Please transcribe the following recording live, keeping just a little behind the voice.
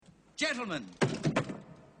Gentlemen,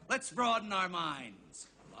 let's broaden our minds.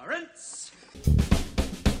 Lawrence?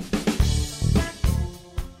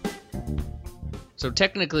 So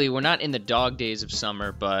technically, we're not in the dog days of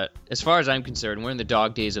summer, but as far as I'm concerned, we're in the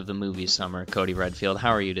dog days of the movie summer. Cody Redfield, how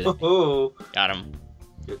are you today? Oh, Got him.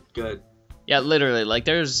 good. Yeah, literally, like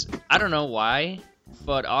I don't know why,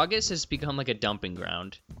 but August has become like a dumping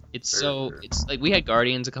ground. It's like we had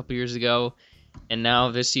Guardians a couple years ago, and now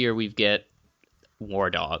this year we get War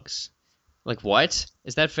Dogs. Like, what?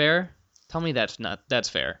 Is that fair? Tell me that's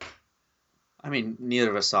fair. I mean, neither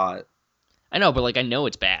of us saw it. I know, but like I know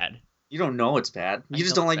it's bad. You don't know it's bad. You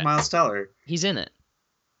just know don't like it's bad. Miles Teller. He's in it.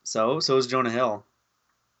 So is Jonah Hill.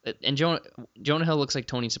 And Jonah Hill looks like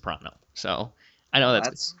Tony Soprano. So I know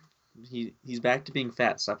that's he's back to being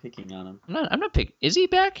fat. Stop picking on him. I'm not picking. Is he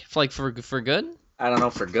back for good? I don't know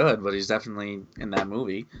for good, but he's definitely in that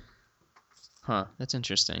movie. Huh, that's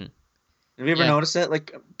interesting. Have you ever noticed that?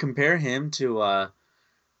 Like, compare him to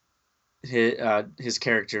his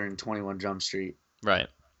character in 21 Jump Street. Right.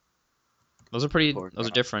 Those are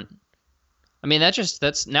different. I mean,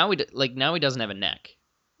 now he doesn't have a neck.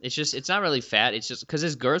 It's not really fat. It's just because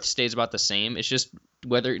his girth stays about the same. It's just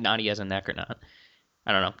whether or not he has a neck or not.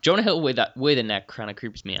 I don't know. Jonah Hill with a neck kind of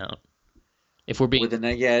creeps me out. If we're being with a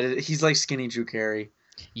neck, yeah, he's like skinny Drew Carey.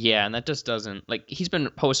 Yeah, and that just doesn't he's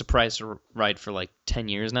been host of Price Right for like 10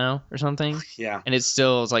 years now or something. Yeah, and it's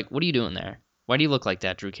like, what are you doing there? Why do you look like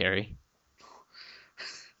that, Drew Carey?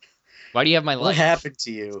 Why do you have my life? What happened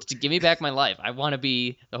to you? Give me back my life. I want to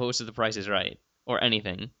be the host of The Price is Right. Or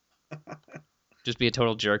anything. Just be a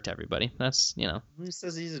total jerk to everybody. That's, Who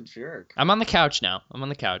says he's a jerk? I'm on the couch now.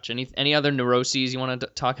 Any other neuroses you want to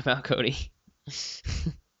talk about, Cody?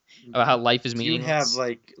 About how life is meaningless? Do you have,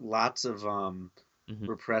 like, lots of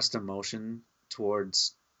repressed emotion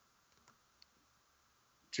towards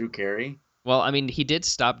Drew Carey? Well, I mean, he did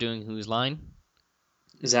stop doing Whose Line.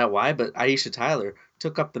 Is that why? But Aisha Tyler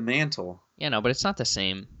took up the mantle. Yeah, no, but it's not the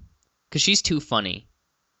same. Because she's too funny.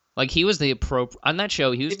 Like, he was the appropriate... On that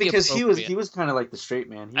show, he was because he was kind of like the straight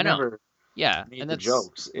man. He never made the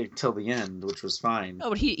jokes until the end, which was fine. No,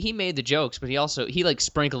 but he made the jokes, but he like,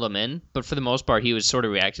 sprinkled them in. But for the most part, he was sort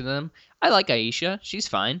of reacting to them. I like Aisha. She's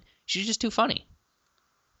fine. She's just too funny.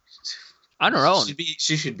 On her own.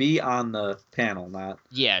 She should be on the panel, not...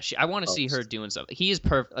 Yeah, I want to see her doing stuff. He is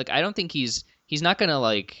perfect. Like, I don't think he's not going to,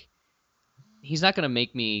 like... He's not going to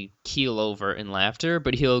make me keel over in laughter,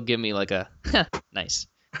 but he'll give me, like, a, nice.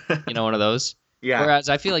 One of those. Yeah. Whereas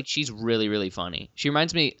I feel like she's really, really funny. She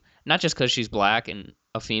reminds me, not just because she's black and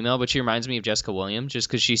a female, but she reminds me of Jessica Williams, just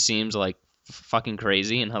because she seems, like, fucking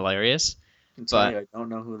crazy and hilarious. I don't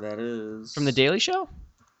know who that is. From The Daily Show?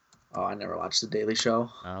 Oh, I never watched The Daily Show.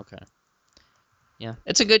 Oh, okay. Yeah,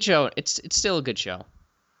 it's a good show. It's still a good show.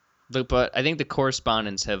 But I think the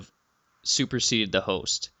correspondents have superseded the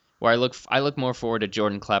host. Where I look more forward to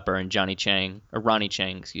Jordan Klepper and Ronnie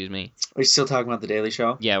Chang, excuse me. Are you still talking about The Daily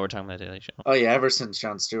Show? Yeah, we're talking about The Daily Show. Oh yeah, ever since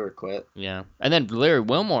Jon Stewart quit. Yeah, and then Larry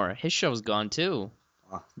Wilmore, his show's gone too.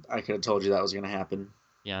 I could have told you that was going to happen.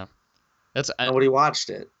 Yeah, nobody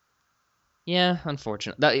watched it. Yeah,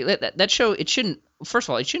 unfortunately, that show First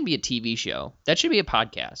of all, it shouldn't be a TV show. That should be a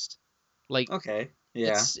podcast. Like, okay,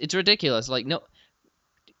 yeah, it's ridiculous. Like, no,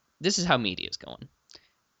 this is how media is going.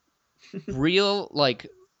 Real, like.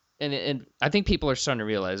 And I think people are starting to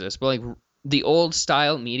realize this, but like the old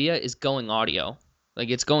style media is going audio,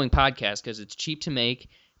 like it's going podcast because it's cheap to make.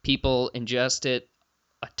 People ingest it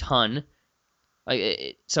a ton,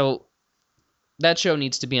 so that show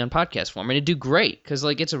needs to be on podcast form and it'd do great because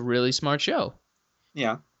like it's a really smart show.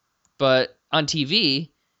 Yeah, but on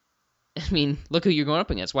TV, I mean, look who you're going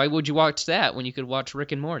up against. Why would you watch that when you could watch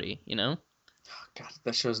Rick and Morty? God,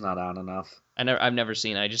 that show's not on enough. I've never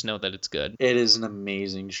seen it. I just know that it's good. It is an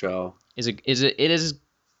amazing show. Is it as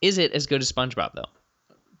good as SpongeBob though?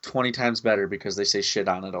 20 times better because they say shit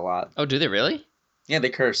on it a lot. Oh, do they really? Yeah, they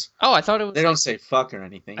curse. Oh, I thought it was... They don't say fuck or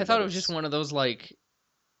anything. I thought it was just one of those, like,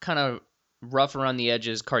 kind of rough around the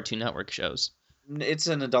edges Cartoon Network shows. It's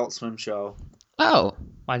an Adult Swim show. Oh,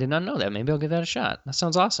 I did not know that. Maybe I'll give that a shot. That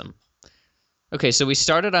sounds awesome. Okay, so we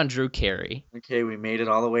started on Drew Carey. Okay, we made it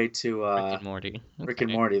all the way to Rick and Morty. Okay. Rick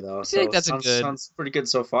and Morty, though. I think that's sounds pretty good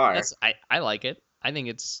so far. I like it. I think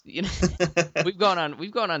it's we've gone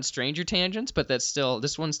on stranger tangents, but this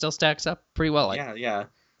one still stacks up pretty well. Yeah.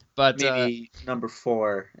 But maybe number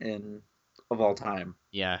 4 of all time.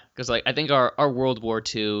 Yeah, because like I think our World War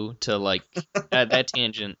II to like that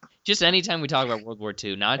tangent. Just anytime we talk about World War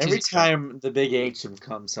II, not every time the big H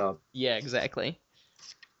comes up. Yeah, exactly.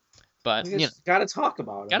 But gotta talk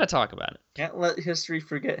about it. Gotta talk about it. Can't let history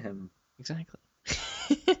forget him. Exactly.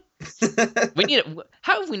 We need.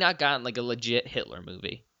 How have we not gotten like a legit Hitler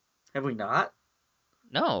movie? Have we not?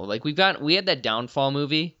 No, like we had that Downfall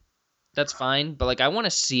movie. That's fine, but like I want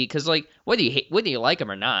to see because like whether you like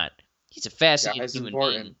him or not, he's a fascinating human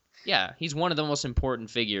being. Yeah, he's one of the most important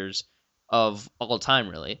figures of all time,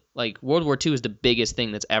 really. Like World War II is the biggest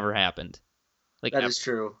thing that's ever happened. Like that is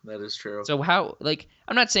true. That is true. So how like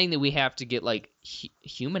I'm not saying that we have to get like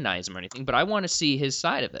humanize him or anything, but I want to see his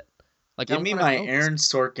side of it. Like give me my Aaron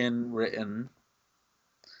Sorkin written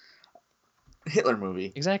Hitler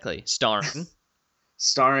movie. Exactly, starring.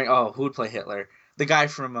 Oh, who would play Hitler? The guy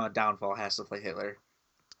from Downfall has to play Hitler.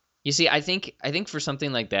 You see, I think for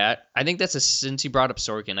something like that, I think that's since you brought up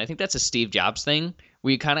Sorkin, I think that's a Steve Jobs thing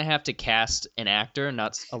where you kind of have to cast an actor,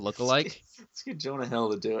 not a lookalike. Let's get Jonah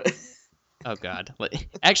Hill to do it. Oh God!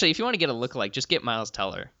 Actually, if you want to get a lookalike, just get Miles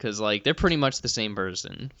Teller because like they're pretty much the same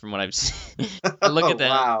person from what I've seen. I look at them.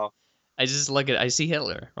 Wow. I see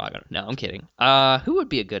Hitler. No, I'm kidding. Who would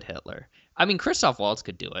be a good Hitler? I mean, Christoph Waltz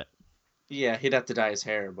could do it. Yeah, he'd have to dye his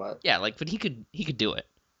hair, but yeah, like, but he could do it.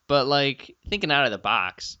 But like thinking out of the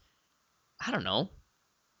box, I don't know.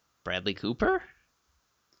 Bradley Cooper.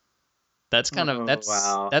 That's kind of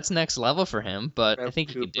that's next level for him, but Bradley I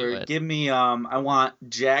think he could do it. Give me I want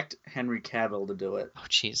jacked Henry Cavill to do it. Oh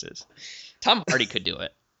Jesus, Tom Hardy could do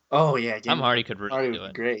it. Oh yeah, Tom Hardy could really do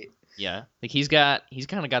it. Great. Yeah, like he's kind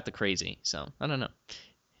of got the crazy. So I don't know.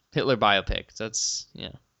 Hitler biopic. That's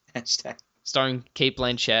yeah. Hashtag. Starring Cate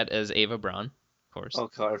Blanchett as Ava Braun, of course. Oh,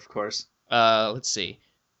 of course. Let's see.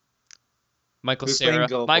 Michael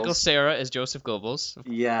Cera as Joseph Goebbels.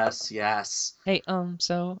 Yes. Hey,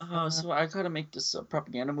 so. So I gotta make this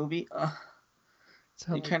propaganda movie.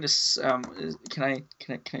 So you kind of can I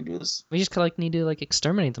do this? We just need to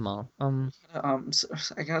exterminate them all. So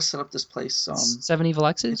I gotta set up this place. 7 Evil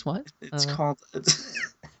X's. What? It's called.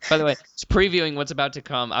 By the way, it's previewing what's about to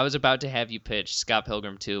come. I was about to have you pitch Scott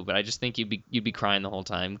Pilgrim 2, but I just think you'd be crying the whole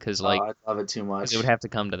time because I love it too much. It would have to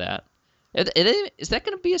come to that. Is that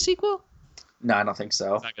going to be a sequel? No, I don't think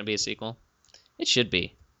so. It's not going to be a sequel. It should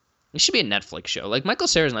be. It should be a Netflix show. Like Michael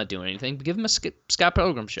Cera's not doing anything, but give him a Scott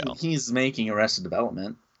Pilgrim show. He's making Arrested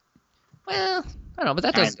Development. Well, I don't know, but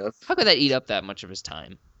that does. How could that eat up that much of his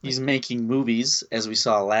time? He's making movies, as we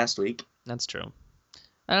saw last week. That's true.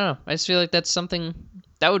 I don't know. I just feel like that's something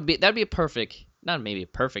that would be a perfect, not maybe a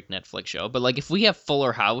perfect Netflix show, but like if we have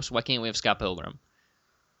Fuller House, why can't we have Scott Pilgrim?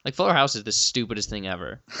 Like Fuller House is the stupidest thing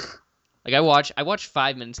ever. Like I watched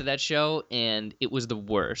 5 minutes of that show and it was the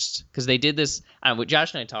worst because they did this. I don't know.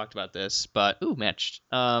 Josh and I talked about this, but matched.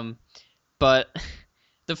 But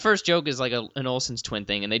the first joke is like an Olsen's twin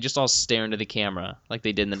thing, and they just all stare into the camera like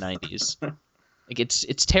they did in the 90s. Like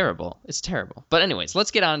it's terrible. It's terrible. But anyways,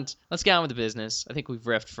 let's get on with the business. I think we've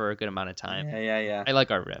riffed for a good amount of time. Yeah. I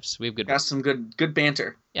like our riffs. We have got some good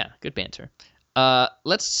banter. Yeah, good banter.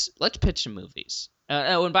 Let's pitch some movies.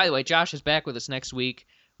 Oh, and by the way, Josh is back with us next week.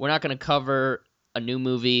 We're not going to cover a new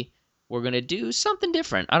movie. We're going to do something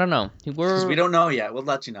different. I don't know. Because we don't know yet. We'll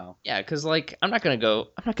let you know. Yeah, because I'm not going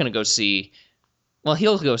to go see. Well,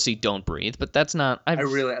 he'll go see Don't Breathe, but that's not. That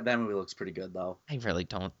movie looks pretty good though. I really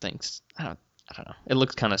don't think. I don't know. It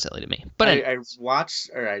looks kind of silly to me. But I didn't watch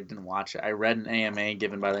it. I read an AMA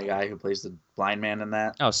given by the guy who plays the blind man in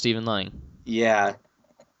that. Oh, Stephen Lang. Yeah,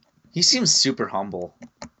 he seems super humble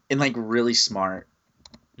and really smart.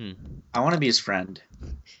 I want to be his friend.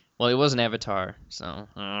 Well, he was an Avatar, so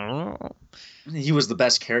I don't know. He was the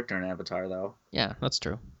best character in Avatar, though. Yeah, that's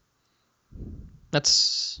true. Don't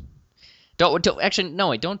say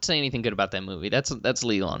anything good about that movie. That's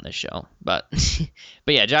legal on this show. But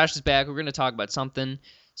yeah, Josh is back. We're going to talk about something.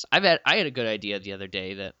 So I had a good idea the other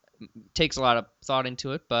day that takes a lot of thought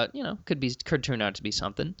into it, but could turn out to be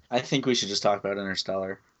something. I think we should just talk about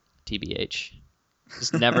Interstellar. TBH.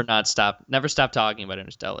 Just never stop talking about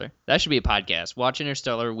Interstellar. That should be a podcast. Watch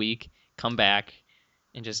Interstellar a week, come back,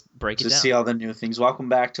 and just break it down. Just see all the new things. Welcome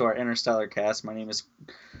back to our Interstellar cast. My name is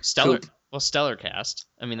Stellar. Coop. Well, Stellar Cast.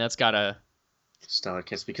 I mean, that's got a Stellar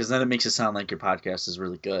Cast because then it makes it sound like your podcast is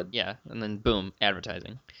really good. Yeah, and then boom,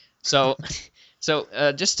 advertising. So,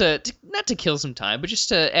 just to not to kill some time, but just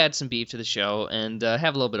to add some beef to the show and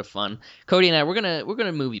have a little bit of fun. Cody and I, we're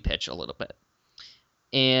gonna movie pitch a little bit.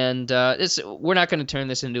 And we're not going to turn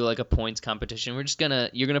this into a points competition.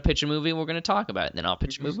 You're going to pitch a movie and we're going to talk about it. And then I'll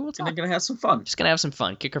pitch a movie. We're going to have some fun. Just going to have some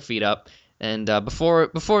fun. Kick our feet up. And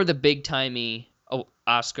before the big-timey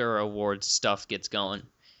Oscar awards stuff gets going,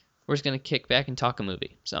 we're just going to kick back and talk a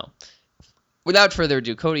movie. So without further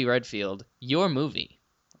ado, Cody Redfield, your movie.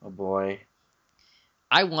 Oh, boy.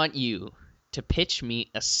 I want you to pitch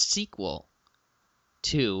me a sequel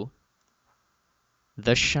to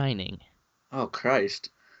The Shining. Oh, Christ.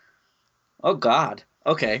 Oh God.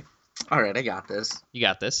 Okay. All right, I got this. You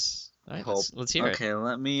got this. All I right, hope. let's hear it. Okay,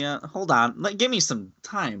 let me hold on. Give me some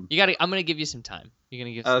time. You got to. I'm gonna give you some time. You're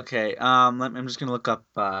gonna give. Okay. I'm just gonna look up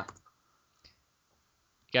You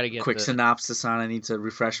got to get quick the. synopsis on. I need to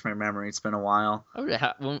refresh my memory. It's been a while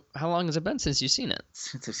Oh, how long has it been since you've seen it?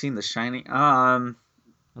 since I've seen The Shining.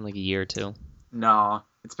 Like a year or two. No,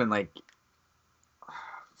 it's been like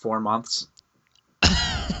 4 months,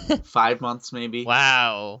 5 months maybe.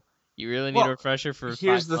 Wow. You really need Well, a refresher for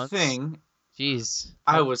here's 5 the months? thing. Jeez.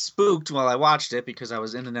 I was spooked while I watched it because I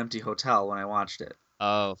was in an empty hotel when I watched it.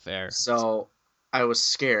 Oh, fair. So I was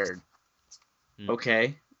scared. Hmm.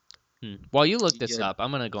 Okay. While you look You this get up, I'm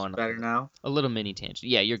gonna go on better now. a little mini tangent.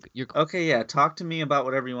 Yeah, you're. Okay, yeah. Talk to me about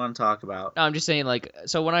whatever you want to talk about. No, I'm just saying, like,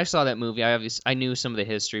 so when I saw that movie, I knew some of the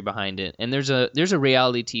history behind it, and there's a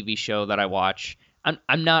reality TV show that I watch.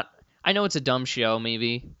 I'm not. I know it's a dumb show,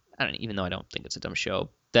 maybe. I don't even though I don't think it's a dumb show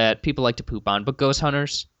that people like to poop on. But Ghost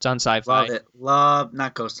Hunters, it's on Sci-Fi. Love it. Love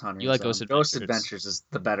not Ghost Hunters. You like Ghost Ghost Adventures. Adventures is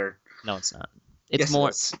the better. No, it's not. It's Yes, it more.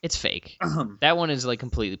 is. It's fake. That one is like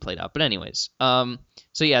completely played out. But anyways, so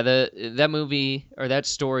yeah, that movie or that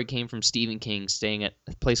story came from Stephen King staying at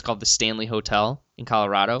a place called the Stanley Hotel in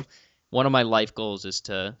Colorado. One of my life goals is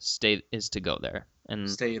to go there and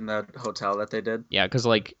Stay in the hotel that they did. yeah, because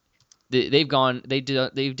like they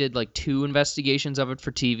did like 2 investigations of it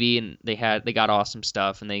for TV and they got awesome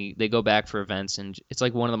stuff and they go back for events and it's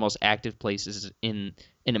like one of the most active places in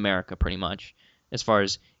America pretty much as far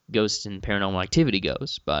as ghosts and paranormal activity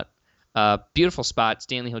goes. But beautiful spot,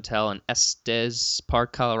 Stanley Hotel in Estes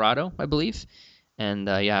Park, Colorado, I believe. And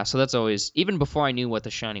yeah, so that's always even before I knew what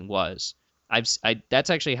The Shining was. That's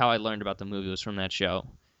actually how I learned about the movie was from that show.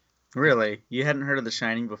 Really? You hadn't heard of The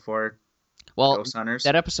Shining before? Well, Ghost Hunters?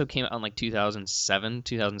 that episode came out in like 2007,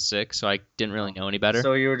 2006, so I didn't really know any better.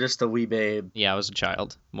 So you were just a wee babe. Yeah, I was a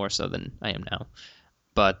child, more so than I am now.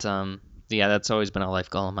 But yeah, that's always been a life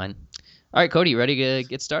goal of mine. All right, Cody, you ready to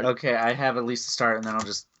get started? Okay, I have at least a start, and then I'll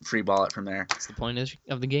just free ball it from there. That's the point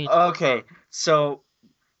of the game. Okay, so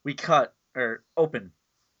we open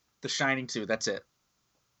The Shining 2. That's it.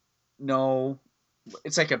 No,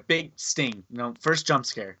 it's like a big sting. First jump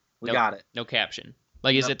scare. We Nope. got it. No caption.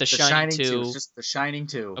 Like, is it The The Shining 2? It's just The Shining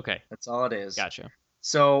 2. Okay, That's all it is. gotcha.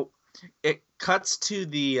 So it cuts to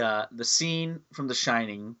the scene from The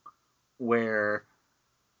Shining where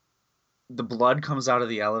the blood comes out of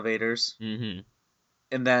the elevators, Mm-hmm.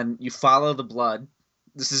 and then you follow the blood.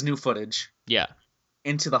 This is new footage Yeah.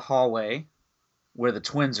 into the hallway where the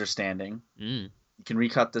twins are standing. Mm. You can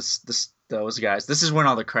recut those guys. This is when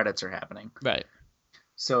all the credits are happening. Right.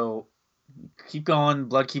 So keep going.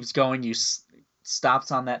 Blood keeps going.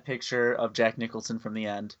 Stops on that picture of Jack Nicholson from the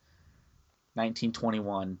end.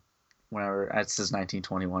 1921. Whenever it says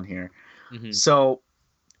 1921 here. Mm-hmm. So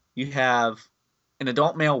you have an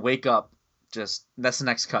adult male wake up. That's the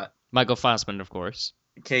next cut. Michael Fassbender, of course.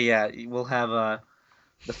 Okay, yeah, we'll have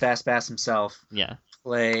the Fast Bass himself Yeah.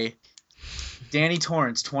 play Danny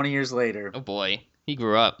Torrance 20 years later. Oh boy, he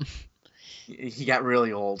grew up. He got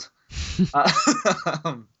really old.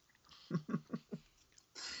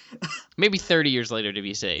 Maybe 30 years later to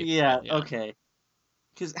be safe. Yeah, Yeah. okay.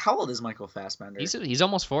 Because how old is Michael Fassbender? He's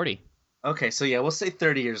almost 40. Okay, so yeah, we'll say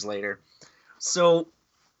 30 years later. So,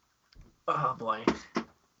 oh boy,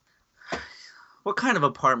 what kind of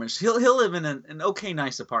apartment? He'll live in an okay,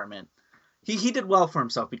 nice apartment. He did well for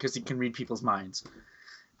himself because he can read people's minds,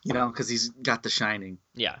 because he's got The Shining.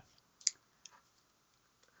 Yeah.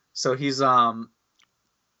 So he's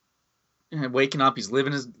waking up. He's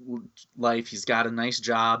living his life. He's got a nice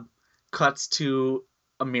job. Cuts to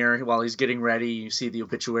a mirror while he's getting ready. You see the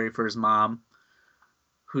obituary for his mom,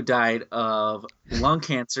 who died of lung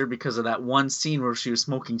cancer because of that one scene where she was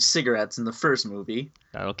smoking cigarettes in the first movie.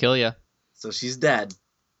 That'll kill you. So she's dead.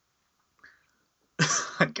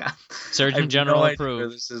 God. Surgeon General Where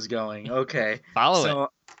approved. this is going. Okay. Follow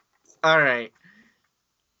So, all right.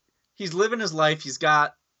 He's living his life. He's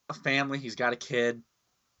got a family. He's got a kid.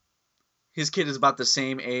 His kid is about the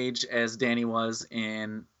same age as Danny was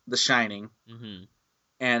in The Shining, it. Mm-hmm.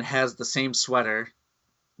 and has the same sweater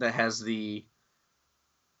that has the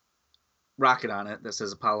rocket on it that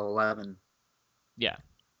says Apollo 11. Yeah.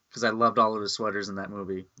 Because I loved all of his sweaters in that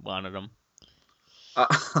movie. Wanted him.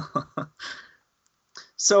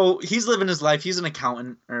 So he's living his life. He's an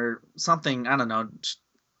accountant or something. I don't know.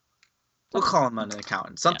 We'll call him an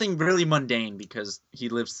accountant. Something really mundane because he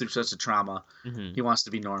lives through such a trauma. Mm-hmm. He wants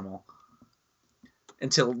to be normal.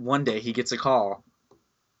 Until one day he gets a call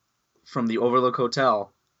from the Overlook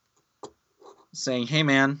Hotel saying, "Hey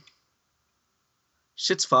man,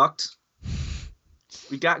 shit's fucked.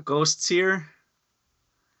 We got ghosts here.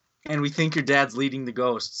 and we think your dad's leading the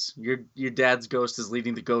ghosts. Your dad's ghost is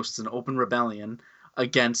leading the ghosts in open rebellion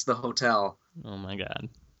against the hotel. Oh my god.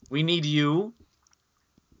 We need you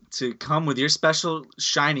to come with your special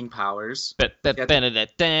shining powers. Yeah,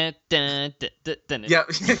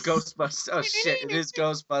 Ghostbusters. Oh shit, it is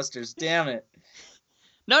Ghostbusters. Damn it.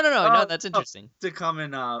 No, that's interesting. To come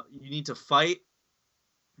and you need to fight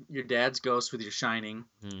your dad's ghost with your shining.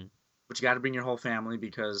 But you got to bring your whole family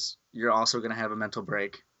because you're also going to have a mental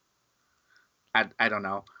break. I don't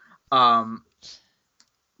know.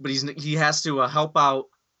 But he has to help out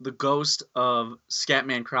the ghost of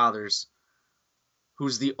Scatman Crothers,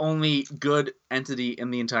 who's the only good entity in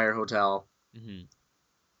the entire hotel.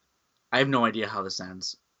 I have no idea how this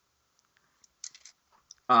ends.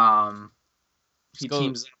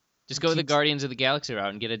 Just go to the Guardians of the Galaxy route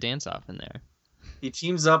and get a dance off in there. He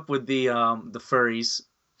teams up with the furries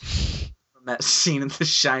from that scene in The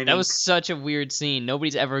Shining. That was such a weird scene.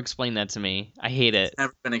 Nobody's ever explained that to me. I hate it. It's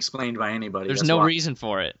never been explained by anybody. There's no reason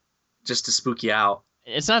for it. Just to spook you out.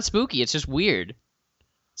 It's not spooky. It's just weird.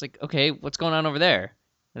 It's like, okay, what's going on over there?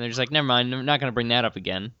 And they're just like, never mind. I'm not going to bring that up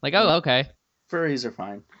again. Like, oh, okay. Furries are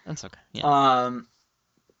fine. That's okay. Yeah.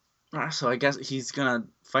 So I guess he's going to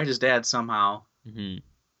fight his dad somehow.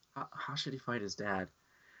 How should he fight his dad?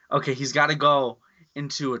 Okay, he's got to go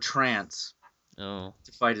into a trance to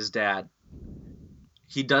fight his dad.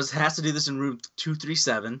 He has to do this in room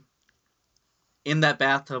 237, in that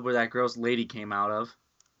bathtub where that gross lady came out of.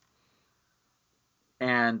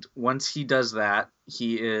 And once he does that,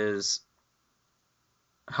 he is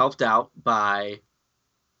helped out by,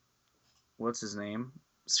 what's his name?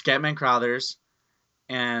 Scatman Crothers.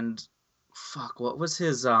 And, what was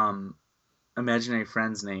his imaginary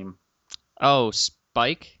friend's name? Oh,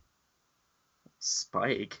 Spike?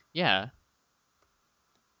 Spike? Yeah.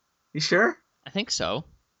 You sure? I think so.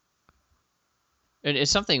 It's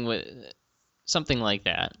something like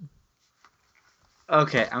that.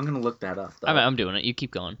 Okay, I'm gonna look that up, though. I'm doing it. You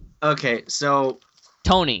keep going. Okay, so...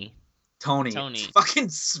 Tony. Fucking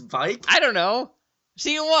Spike? I don't know.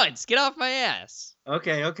 See you once. Get off my ass.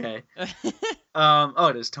 Okay. Oh,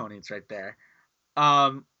 it is Tony. It's right there.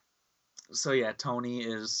 So yeah, Tony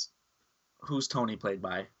is... Who's Tony played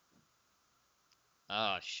by?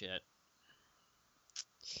 Oh, shit.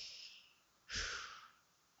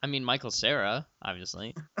 I mean, Michael Cera,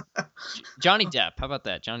 obviously. Johnny Depp. How about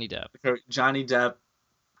that? Johnny Depp. Johnny Depp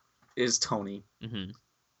is Tony.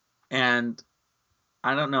 And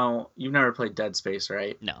I don't know. You've never played Dead Space,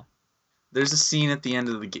 right? No. There's a scene at the end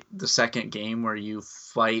of the second game where you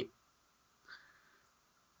fight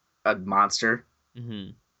a monster.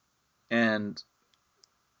 And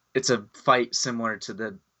it's a fight similar to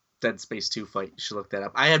the Dead Space 2 fight. You should look that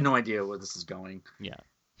up. I have no idea where this is going. Yeah.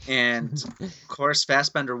 And, of course,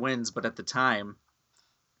 Fassbender wins, but at the time,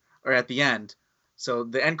 or at the end, so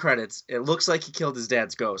the end credits, it looks like he killed his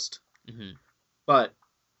dad's ghost. But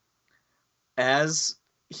as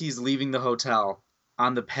he's leaving the hotel,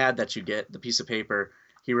 on the pad that you get, the piece of paper,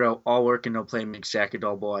 he wrote, "All work and no play makes Jack a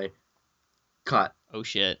dull boy." Cut. Oh,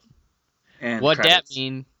 shit. And what credits. that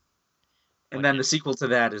mean? And then the sequel to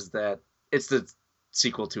that is that it's the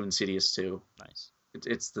sequel to Insidious 2. Nice.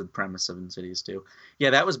 It's the premise of Insidious 2.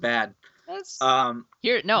 Yeah, that was bad.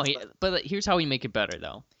 But here's how we make it better,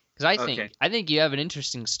 though. Because I think you have an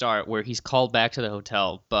interesting start where he's called back to the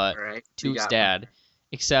hotel, but to his dad,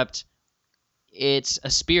 except it's a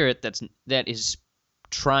spirit that is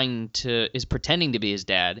pretending to be his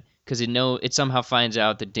dad because it somehow finds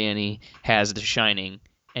out that Danny has the Shining,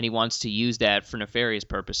 and he wants to use that for nefarious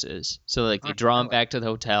purposes. So they draw him back to the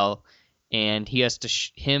hotel. And he has to,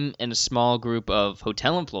 him and a small group of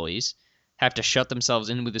hotel employees have to shut themselves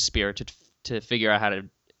in with the spirit to figure out how to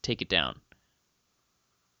take it down.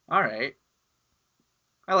 All right.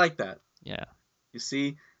 I like that. Yeah. You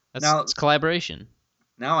see? It's collaboration.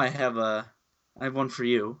 Now I have one for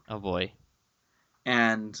you. Oh, boy.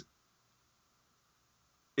 And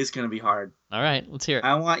it's going to be hard. All right. Let's hear it.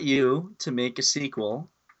 I want you to make a sequel.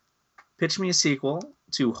 Pitch me a sequel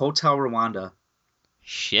to Hotel Rwanda.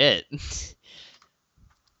 Shit.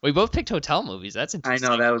 We both picked hotel movies. That's interesting.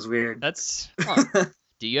 I know, that was weird. That's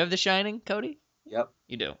Do you have The Shining, Cody? Yep.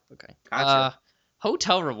 You do. Okay. Gotcha.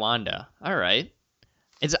 Hotel Rwanda. All right.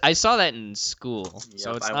 I saw that in school. Yep,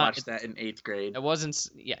 So I watched that in 8th grade. It wasn't so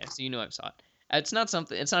you knew I saw it. It's not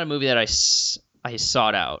a movie that I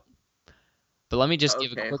sought out. But let me just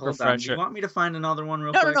give a quick refresher. Do you want me to find another one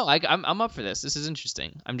real quick? No. I'm up for this. This is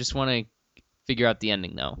interesting. I just want to figure out the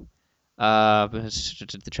ending though.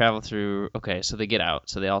 The travel through. Okay, so they get out,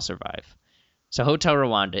 so they all survive. So Hotel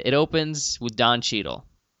Rwanda. It opens with Don Cheadle,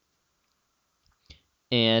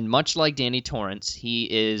 And much like Danny Torrance, he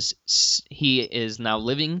is now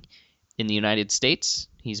living in the United States.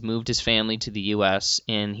 He's moved his family to the U.S.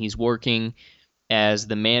 and he's working as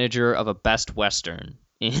the manager of a Best Western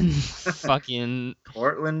in fucking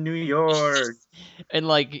Portland, New York. and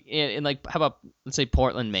like how about let's say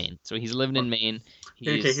Portland, Maine. So he's living in Maine.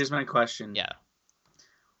 Okay, here's my question. Yeah,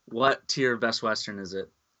 What tier of Best Western is it?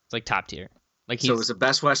 it's like top tier. Like So it's a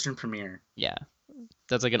Best Western premiere. yeah,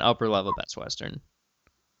 that's like an upper level Best Western.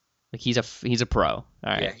 Like he's a pro. All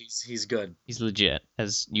right. Yeah, he's good. He's legit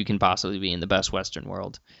as you can possibly be in the Best Western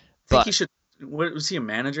world. I think But he should. What, was he a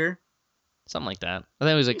manager? something like that. I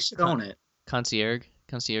think it was He like should own it. concierge.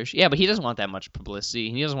 Yeah, but he doesn't want that much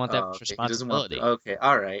publicity. He doesn't want that Oh, much okay. He doesn't want. responsibility. Okay,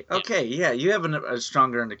 all right. Yeah. Okay, yeah, you have a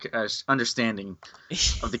stronger understanding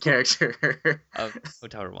of the character. Of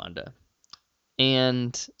Hotel Rwanda.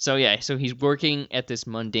 And so he's working at this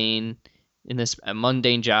mundane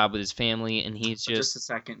job with his family, and he's Just a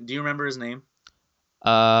second. Do you remember his name?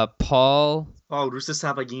 Paul Paul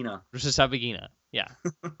Rusesabagina. Rusesabagina. Yeah.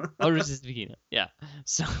 Oh, Rusesabagina. Yeah.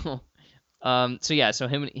 So so he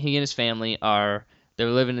and his family they're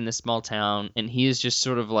living in this small town, and he is just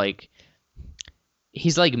sort of like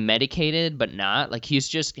he's like medicated but not. Like he's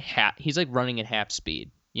just he's like running at half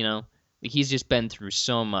speed, you know? Like he's just been through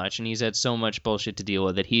so much and he's had so much bullshit to deal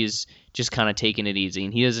with that he's just kind of taking it easy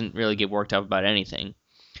and he doesn't really get worked up about anything.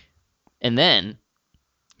 And then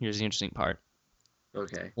here's the interesting part.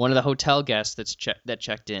 Okay. One of the hotel guests that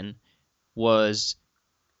checked in was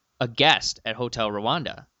a guest at Hotel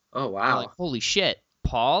Rwanda. Oh You're wow. like, holy shit,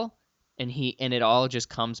 Paul, and it all just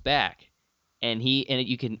comes back, and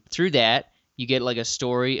you can through that you get like a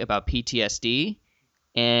story about PTSD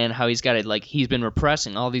and how he's been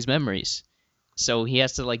repressing all these memories, so he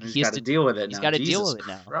has to He's got to deal with it now. He's got to deal Jesus with it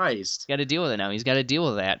now. Christ. He's got to deal with it now. He's got to deal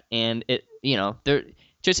with that, and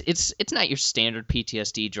it's not your standard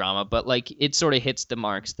PTSD drama, but like it sort of hits the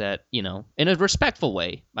marks that in a respectful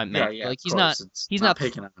way. Yeah. Like of course. He's not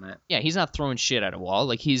picking on it. Yeah, he's not throwing shit at a wall.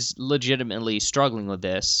 Like he's legitimately struggling with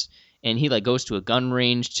this, and he like goes to a gun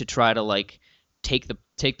range to try to like take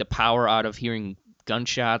the power out of hearing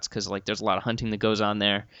gunshots because like there's a lot of hunting that goes on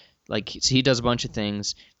there. Like so he does a bunch of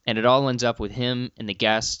things, and it all ends up with him and the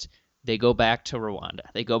guest. They go back to Rwanda.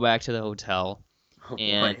 They go back to the hotel, Oh,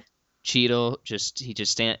 and boy. Cheadle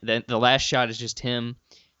the last shot is just him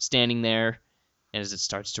standing there as it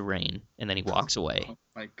starts to rain, and then he walks away. Oh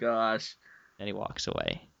my gosh. Then he walks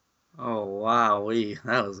away. Oh wow,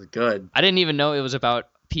 that was good. I didn't even know it was about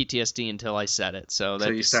PTSD until I said it. So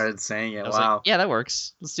You started saying it. I was Wow. like, yeah, that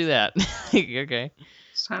works. Let's do that. Okay.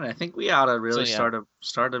 I think we ought to really So, yeah.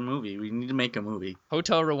 start a movie. We need to make a movie.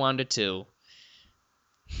 Hotel Rwanda 2.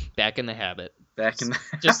 Back in the Habit. Back in the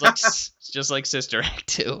just like Sister Act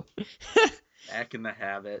 2. Back in the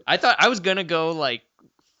Habit. I thought I was gonna go like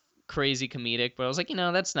crazy comedic, but I was like,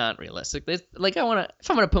 that's not realistic. Like if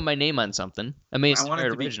I'm gonna put my name on something, I want it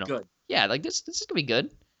to original. be good. Yeah, like this is gonna be good.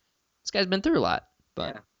 This guy's been through a lot,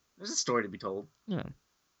 but Yeah. There's a story to be told. yeah.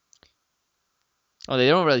 Oh, they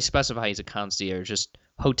don't really specify he's a concierge, just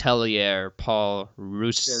hotelier Paul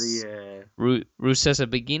Yeah.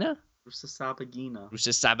 Rusesabagina? Rusesabagina.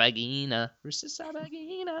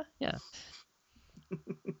 Rusesabagina. Yeah.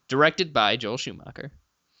 Directed by Joel Schumacher.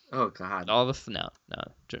 Oh God. All the no.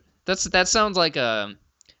 That sounds like a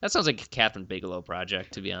Catherine Bigelow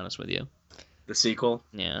project, to be honest with you. The sequel.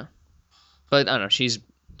 Yeah, but I don't know. She's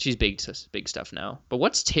big stuff now. But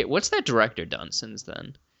what's that director done since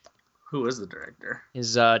then? Who is the director?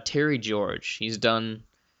 Is Terry George. He's done.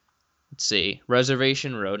 Let's see,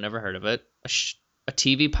 Reservation Road. Never heard of it. A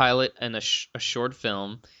TV pilot and a short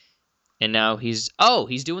film, and now he's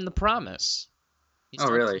doing The Promise.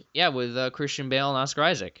 Really? Yeah, with Christian Bale and Oscar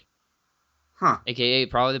Isaac. Huh. AKA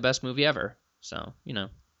probably the best movie ever. So,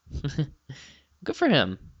 good for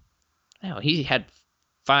him. Wow, he had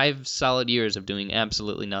 5 solid years of doing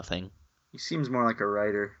absolutely nothing. He seems more like a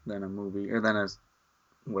writer than a movie, or than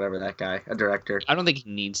whatever that guy, a director. I don't think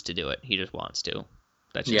he needs to do it. He just wants to.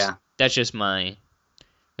 That's just me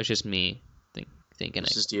thinking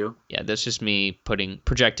It's it. just you. Yeah, that's just me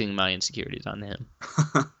projecting my insecurities on him.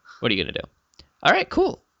 What are you gonna do? All right,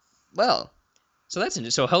 cool. Well, so that's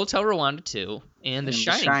interesting. So Hotel Rwanda 2 and The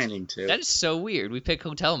Shining 2. That is so weird. We pick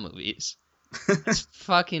hotel movies. That's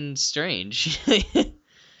fucking strange.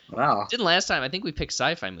 Wow. Didn't last time. I think we picked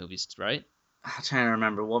sci-fi movies, right? I'm trying to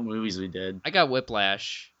remember what movies we did. I got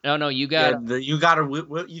Whiplash. No, you got you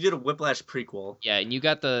did a Whiplash prequel. yeah, and you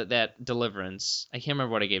got that Deliverance. I can't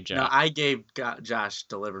remember what I gave Josh. No, I gave Josh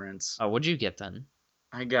Deliverance. Oh, what'd you get then?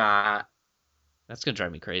 I got That's gonna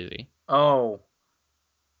drive me crazy.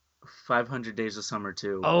 500 Days of Summer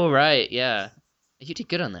 2. Oh right, yeah. You did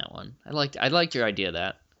good on that one. I liked your idea of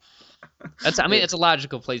that. I mean, it's a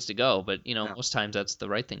logical place to go, but Yeah. most times that's the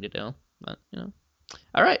right thing to do. But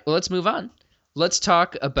all right. Well, let's move on. Let's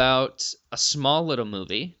talk about a small little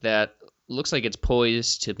movie that looks like it's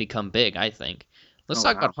poised to become big. I think. Let's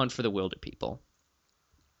talk about Hunt for the Wilder People.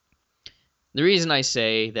 The reason I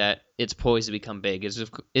say that it's poised to become big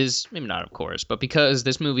is maybe not, of course, but because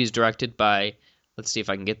this movie is directed by. Let's see if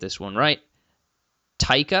I can get this one right.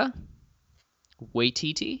 Taika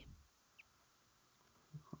Waititi.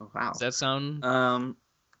 Oh, wow. Does that sound?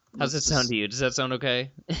 How's that sound to you? Does that sound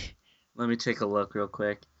okay? Let me take a look real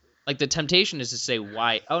quick. Like the temptation is to say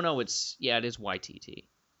why. Oh no, it is YTT,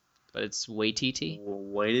 but it's Waititi.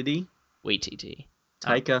 Waititi? Waititi.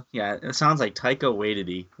 Taika. Yeah, it sounds like Taika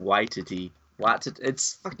Waititi. Waititi.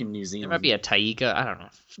 It's fucking New Zealand. There might be a Taika. I don't know.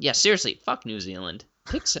 Yeah, seriously, fuck New Zealand.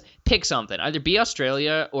 Pick something. Either be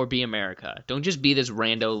Australia or be America. Don't just be this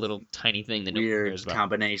rando little tiny thing that nobody cares Weird about.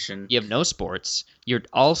 combination. You have no sports. You're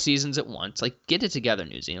all seasons at once. Like, get it together,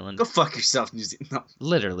 New Zealand. Go fuck yourself, New Zealand. No.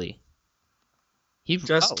 Literally.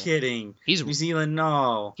 Just kidding. New Zealand,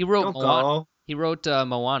 no. He wrote Don't Moana. go. He wrote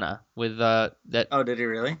Moana with that. Oh, did he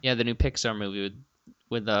really? Yeah, the new Pixar movie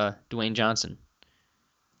with Dwayne Johnson.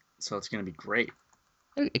 So it's gonna be great.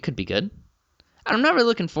 It could be good. I'm not really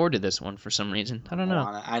looking forward to this one for some reason. I don't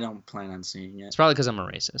know. I don't plan on seeing it. It's probably because I'm a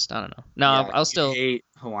racist. I don't know. No, Yeah, I'll still hate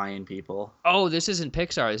Hawaiian people. Oh, this isn't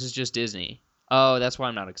Pixar. This is just Disney. Oh, that's why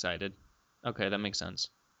I'm not excited. Okay, that makes sense.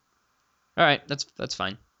 All right, that's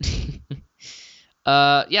fine.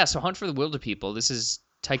 Yeah. So Hunt for the Wilder People. This is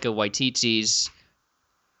Taika Waititi's.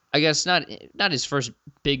 I guess not his first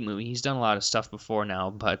big movie. He's done a lot of stuff before now,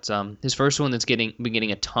 but his first one that's been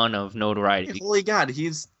getting a ton of notoriety. Holy God,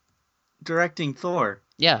 he's directing Thor.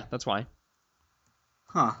 Yeah, that's why.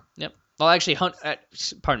 Huh. Yep. Well, actually, Hunt.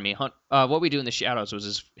 Pardon me, Hunt. What We Do in the Shadows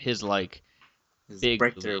was his like His big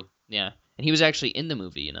breakthrough. movie. Yeah, and he was actually in the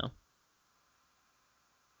movie.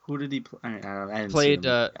 Who did he play? I didn't Played, see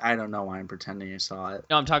the movie. I don't know why I'm pretending I saw it.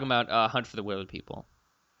 No, I'm talking about Hunt for the Wilder People.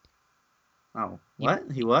 Oh, what?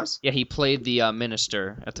 He was? Yeah, he played the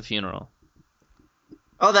minister at the funeral.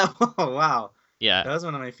 Oh, that. Oh, wow. Yeah, That was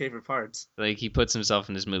one of my favorite parts. like he puts himself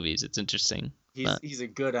in his movies. It's interesting. He's a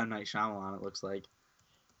good M. Night Shyamalan, it looks like.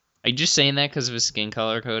 Are you just saying that because of his skin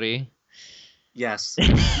color, Cody? Yes.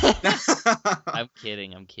 I'm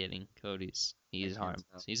kidding. He's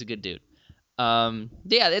harmless. He's a good dude.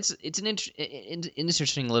 Yeah, it's an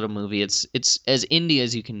interesting little movie. It's as indie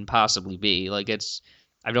as you can possibly be. Like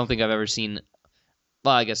I don't think I've ever seen.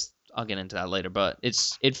 Well, I guess I'll get into that later. But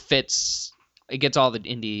it fits. It gets all the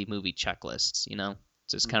indie movie checklists. It's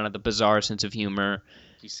just kind of the bizarre sense of humor.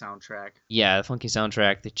 Soundtrack. Yeah, the funky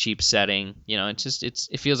soundtrack, the cheap setting.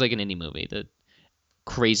 It feels like an indie movie. The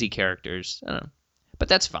crazy characters. I don't know, but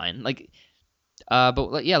that's fine.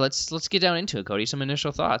 But yeah, let's get down into it, Cody. Some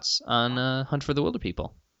initial thoughts on Hunt for the Wilder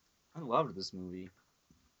People. I loved this movie.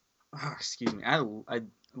 Oh, excuse me. I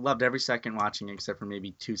loved every second watching it except for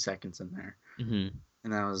maybe 2 seconds in there. Mm-hmm.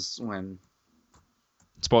 And that was when,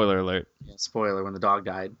 Spoiler alert. spoiler, when the dog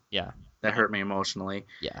died. Yeah. That hurt me emotionally.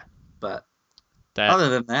 Yeah. But That other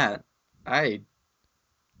than that, I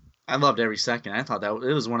loved every second. I thought that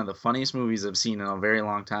it was one of the funniest movies I've seen in a very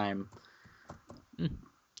long time.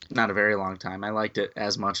 Not a very long time. I liked it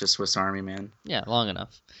as much as Swiss Army Man. Yeah, long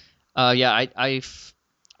enough. Yeah,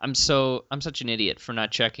 I'm such an idiot for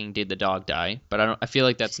not checking did the dog die, but I feel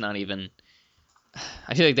like that's not even.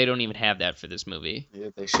 I feel like they don't even have that for this movie. Yeah,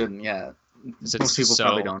 they shouldn't. Yeah, It's most people so-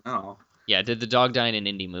 probably don't know. Yeah, did the dog die in an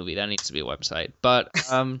indie movie? That needs to be a website. But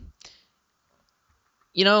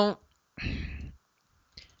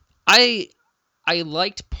I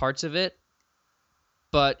liked parts of it,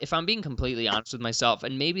 but if I'm being completely honest with myself,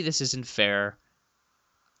 and maybe this isn't fair,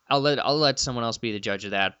 I'll let someone else be the judge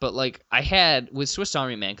of that. But like I had with Swiss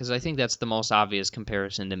Army Man, because I think that's the most obvious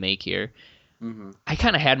comparison to make here. Mm-hmm. I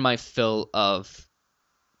kind of had my fill of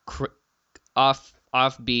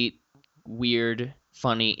offbeat, weird,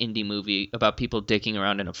 funny indie movie about people dicking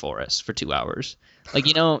around in a forest for 2 hours. Like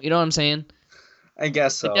you know what I'm saying? I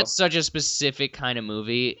guess so. Like, that's such a specific kind of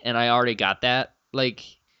movie, and I already got that. Like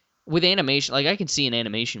with animation, like I can see an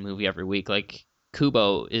animation movie every week. Like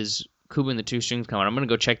Kubo and the Two Strings Coming. I'm gonna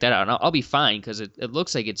go check that out, and I'll be fine because it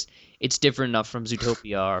looks like it's different enough from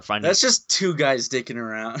Zootopia or Finding. That's just two guys dicking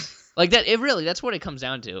around. Like that. That's what it comes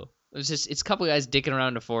down to. It's a couple of guys dicking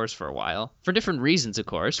around the forest for a while for different reasons, of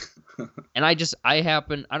course. And I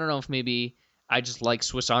don't know if maybe I just like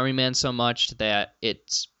Swiss Army Man so much that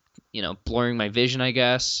it's blurring my vision, I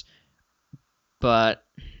guess. But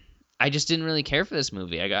I just didn't really care for this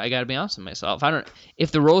movie. I got to be honest with myself.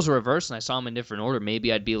 If the roles were reversed and I saw them in different order,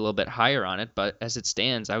 maybe I'd be a little bit higher on it. But as it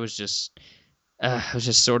stands, I was just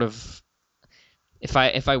sort of, if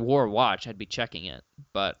I wore a watch, I'd be checking it.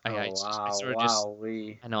 But I sort of just,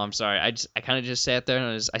 I know, I'm sorry. I kind of just sat there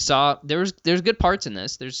and I saw there's good parts in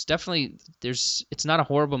this. It's not a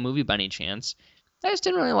horrible movie by any chance. I just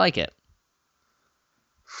didn't really like it.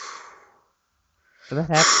 But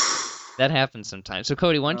that happens sometimes. So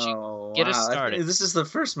Cody, why don't you get us started? This is the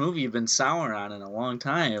first movie you've been sour on in a long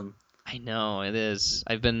time. I know it is.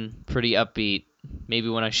 I've been pretty upbeat, maybe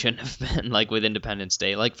when I shouldn't have been, like with Independence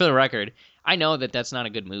Day. Like for the record, I know that that's not a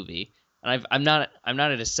good movie, and I'm not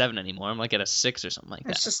at a 7 anymore. I'm like at a 6 or something like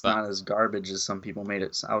that. It's just not as garbage as some people made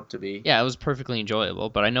it out to be. Yeah, it was perfectly enjoyable,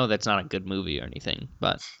 but I know that's not a good movie or anything.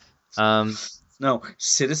 But no,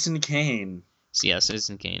 Citizen Kane. So yeah,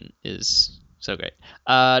 Citizen Kane is so great.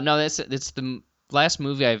 No, it's the last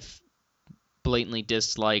movie I've blatantly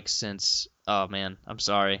disliked since. Oh man, I'm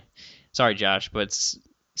sorry, Josh, but it's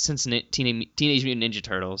since Teenage Mutant Ninja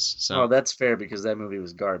Turtles. So that's fair because that movie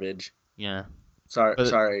was garbage. Yeah. Sorry, but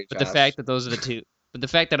Josh. The fact that those are the two, but the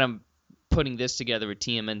fact that I'm putting this together with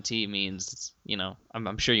TMNT means,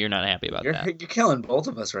 I'm sure you're not happy about that. You're killing both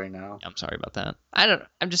of us right now. I'm sorry about that.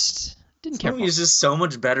 I'm just didn't care. This movie is just so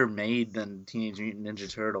much better made than Teenage Mutant Ninja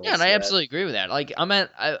Turtles. Yeah, and I absolutely agree with that. Like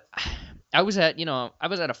I was at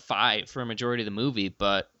a 5 for a majority of the movie,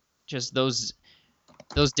 but just those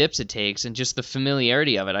dips it takes and just the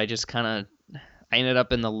familiarity of it, I ended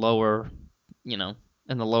up in the lower, in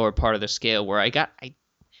the lower part of the scale where I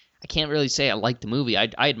can't really say I liked the movie. I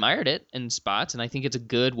admired it in spots, and I think it's a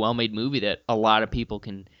good, well-made movie that a lot of people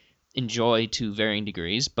can enjoy to varying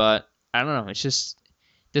degrees, but I don't know,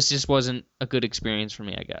 this just wasn't a good experience for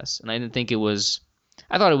me, I guess. And I didn't think I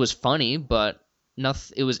thought it was funny, but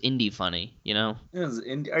it was indie funny,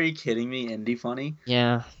 Are you kidding me? Indie funny?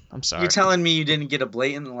 Yeah, I'm sorry. You're telling me you didn't get a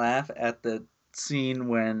blatant laugh at the scene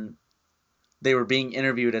when they were being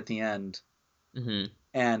interviewed at the end,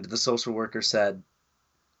 and the social worker said,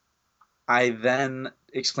 "I then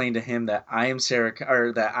explained to him that I am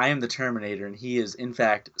that I am the Terminator, and he is in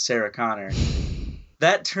fact Sarah Connor."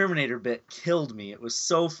 That Terminator bit killed me. It was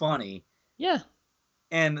so funny. Yeah.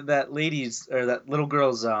 And that little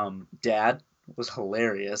girl's dad was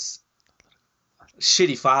hilarious.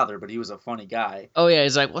 Shitty father, but he was a funny guy. Oh yeah,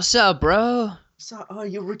 he's like, "What's up, bro?" What's up? Oh,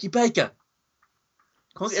 you're Ricky Baker.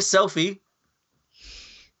 Come get a selfie.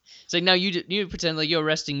 It's like, no, you pretend like you're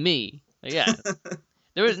arresting me. Like, yeah.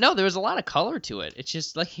 There was a lot of color to it. It's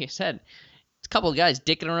just like you said, it's a couple of guys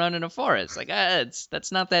dicking around in a forest. Like,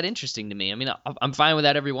 that's not that interesting to me. I mean, I'm fine with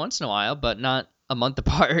that every once in a while, but not a month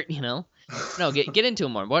apart. No, get into it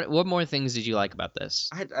more. What more things did you like about this?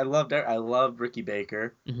 I loved Ricky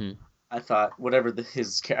Baker. Mm-hmm. I thought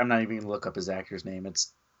I'm not even gonna look up his actor's name.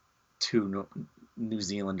 It's too New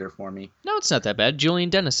Zealander for me. No, it's not that bad. Julian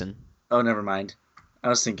Dennison. Oh, never mind. I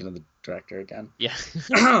was thinking of the director again. Yeah.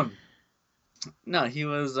 No, he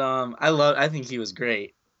was. I think he was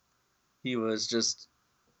great. He was just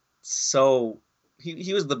so.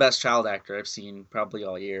 He was the best child actor I've seen probably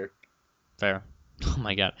all year. Fair. Oh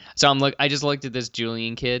my god. So I just looked at this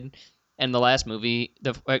Julian kid, and the last movie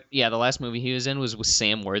he was in was with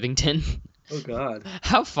Sam Worthington. Oh god.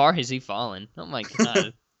 How far has he fallen? Oh my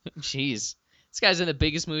god. Jeez. This guy's in the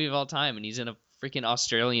biggest movie of all time, and he's in a freaking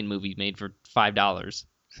Australian movie made for $5.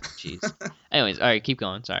 Jeez. Anyways, all right, keep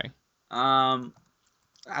going. Sorry.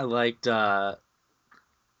 I liked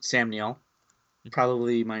Sam Neill.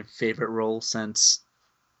 Probably my favorite role since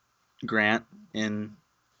Grant in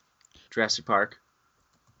Jurassic Park.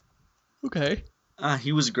 Okay.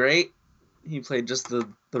 He was great. He played just the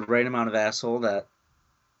right amount of asshole that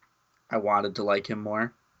I wanted to like him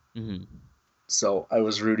more. Mm-hmm. So I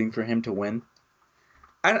was rooting for him to win.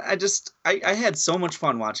 I had so much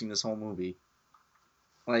fun watching this whole movie.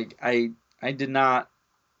 Like, I did not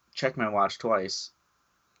check my watch twice.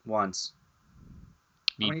 Once.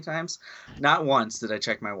 How many times? Not once did I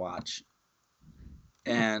check my watch.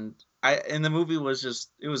 And the movie was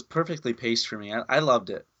it was perfectly paced for me. I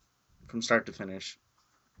loved it from start to finish.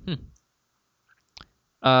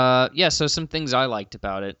 Yeah, so some things I liked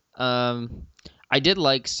about it. I did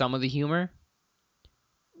like some of the humor.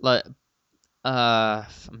 Like, I'm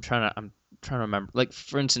trying to remember. Like,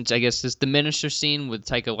 for instance, I guess the minister scene with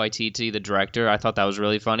Taika Waititi, the director. I thought that was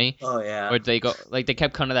really funny. Oh yeah. Where they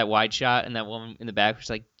kept coming to that wide shot, and that woman in the back was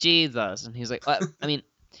like, "Jesus," and he's like, I mean,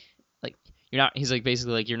 like, you're not. He's like,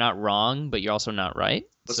 basically like, you're not wrong, but you're also not right.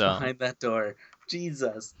 What's behind that door?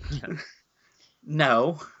 Jesus. Yeah.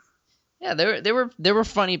 No. Yeah, there were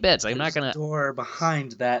funny bits. I'm not gonna door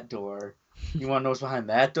behind that door. You want to know what's behind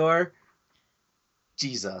that door?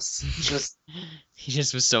 Jesus. Just He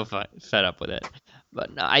just was so fed up with it.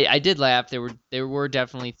 But no, I did laugh. There were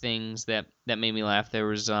definitely things that made me laugh. There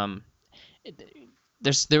was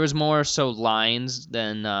more so lines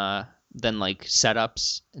than like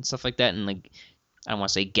setups and stuff like that, and like I don't want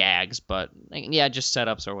to say gags, but like, yeah, just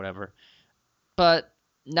setups or whatever. But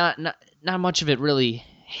not much of it really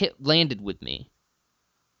landed with me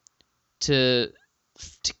to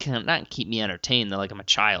kind of not keep me entertained like I'm a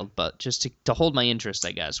child, but just to hold my interest,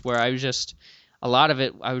 I guess. Where I was just a lot of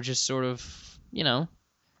it, I was just sort of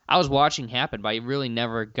I was watching happen, but I really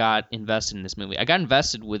never got invested in this movie. I got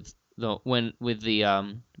invested with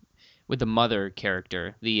the mother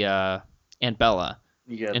character, the Aunt Bella,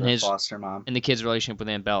 you get and the his foster mom. and the kid's relationship with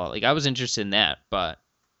Aunt Bella. Like I was interested in that, but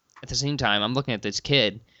at the same time, I'm looking at this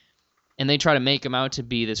kid, and they try to make him out to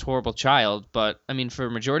be this horrible child. But I mean, for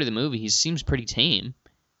a majority of the movie, he seems pretty tame.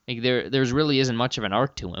 Like there's really isn't much of an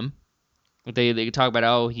arc to him. They talk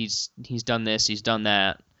about he's done this, he's done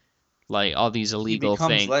that, like all these illegal he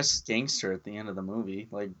becomes things. less gangster at the end of the movie.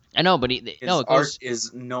 Like I know, but his it art goes.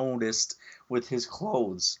 is noticed with his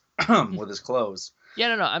clothes. With his clothes.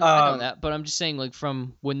 Yeah, no, I know that, but I'm just saying, like,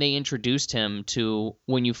 from when they introduced him to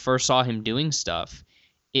when you first saw him doing stuff,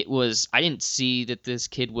 I didn't see that this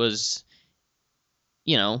kid was,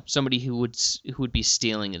 somebody who would be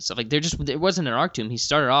stealing and stuff. Like, there wasn't an arc to him. He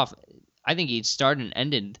started off, I think he started and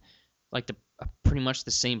ended like pretty much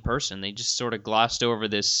the same person. They just sort of glossed over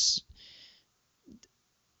this,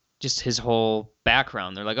 just his whole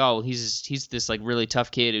background. They're like, oh, he's this like really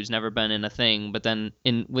tough kid who's never been in a thing, but then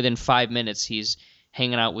within 5 minutes he's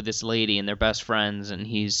hanging out with this lady and they're best friends, and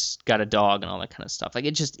he's got a dog and all that kind of stuff. Like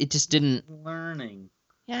it just didn't. Learning.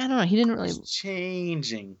 Yeah, I don't know. He didn't really. It's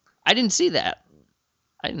changing. I didn't see that.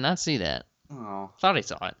 I did not see that. Oh. Thought I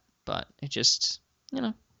saw it, but it just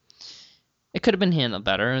it could have been handled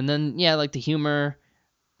better. And then yeah, like the humor.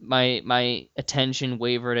 My attention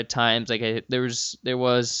wavered at times. Like there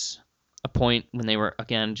was a point when they were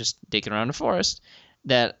again just digging around the forest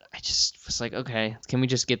that I just was like, okay, can we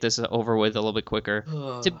just get this over with a little bit quicker?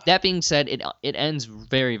 That being said, it ends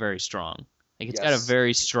very, very strong. Like it's got a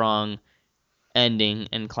very strong ending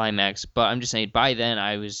and climax. But I'm just saying, by then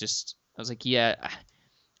I was like, yeah,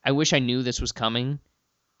 I wish I knew this was coming,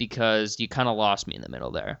 because you kind of lost me in the middle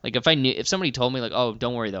there. Like if somebody told me like, oh,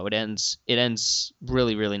 don't worry though, it ends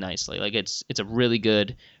really, really nicely. Like it's a really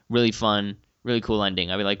good, really fun, really cool ending.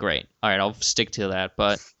 I'd be like, great, all right, I'll stick to that.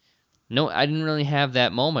 But no, I didn't really have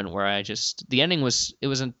that moment where the ending was it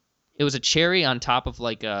was a cherry on top of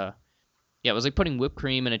like it was like putting whipped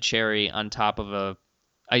cream and a cherry on top of a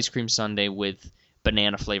ice cream sundae with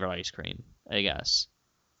banana flavored ice cream, I guess.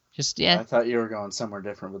 Just yeah. I thought you were going somewhere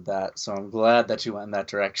different with that, so I'm glad that you went in that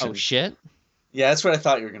direction. Oh shit. Yeah, that's what I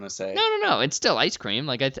thought you were gonna say. No. It's still ice cream.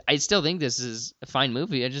 Like I still think this is a fine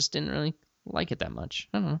movie. I just didn't really like it that much.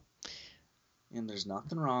 I don't know. And there's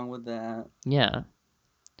nothing wrong with that. Yeah.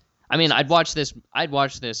 I mean, I'd watch this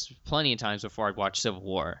plenty of times before I'd watch Civil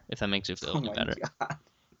War, if that makes it feel any better. God.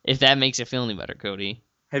 If that makes it feel any better, Cody.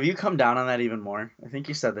 Have you come down on that even more? I think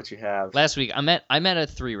you said that you have. Last week, I'm at a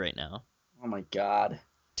 3 right now. Oh my God.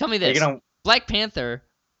 Tell me this: gonna... Black Panther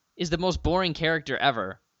is the most boring character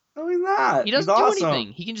ever. No, he's not. He doesn't do awesome.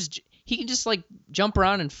 Anything. He can just like jump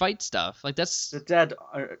around and fight stuff. Like that's the dead.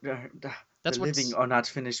 That's the living are not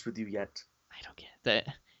finished with you yet. I don't get that.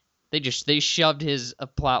 They shoved his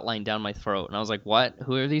plot line down my throat, and I was like, "What?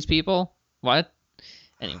 Who are these people? What?"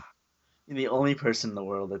 Anyway, you're the only person in the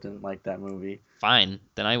world that didn't like that movie. Fine,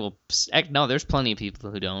 then I will. No, there's plenty of people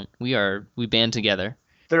who don't. We band together.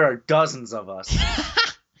 There are dozens of us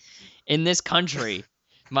in this country,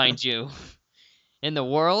 mind you. In the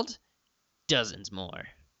world, dozens more.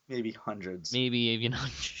 Maybe hundreds. Maybe even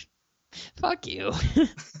hundreds. Fuck you.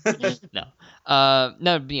 No.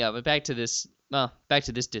 No. Yeah. But back to this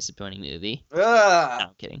disappointing movie. No,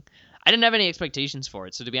 I'm kidding. I didn't have any expectations for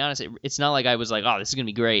it, so to be honest, it's not like I was like, "Oh, this is gonna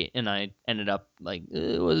be great," and I ended up like,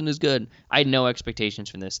 it wasn't as good. I had no expectations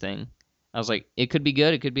from this thing. I was like, it could be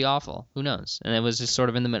good, it could be awful. Who knows? And it was just sort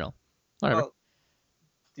of in the middle. Whatever. Well,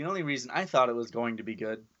 the only reason I thought it was going to be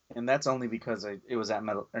good, and that's only because it was at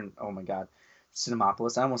oh my God,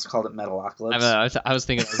 Cinemapolis. I almost called it Metalocalypse. I was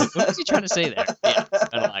thinking, what was he trying to say there? Yeah,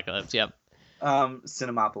 Metalocalypse. Yep.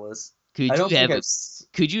 Cinemapolis.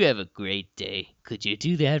 Could you have a great day? Could you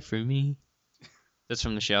do that for me? That's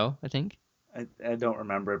from the show, I think. I don't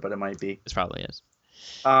remember it, but it might be. It probably is.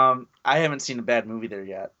 I haven't seen a bad movie there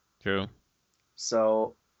yet. True.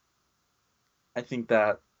 So I think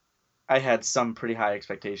that I had some pretty high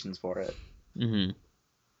expectations for it. Mm-hmm.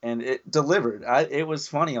 And it delivered. It was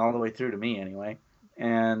funny all the way through to me anyway.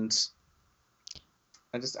 And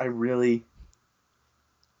I really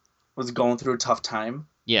was going through a tough time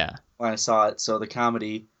Yeah. when I saw it, so the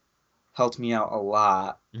comedy helped me out a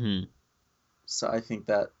lot. Hmm. So I think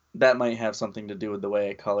that might have something to do with the way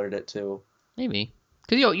I colored it too. Maybe.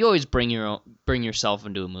 Because you always bring yourself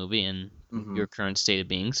into a movie and Hmm. your current state of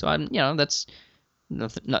being. So that's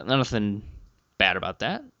nothing bad about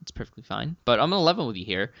that. It's perfectly fine. But I'm gonna level with you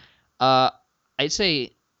here. I'd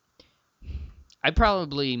say I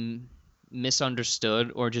probably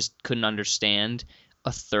misunderstood or just couldn't understand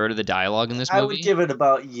a third of the dialogue in this I would movie, give it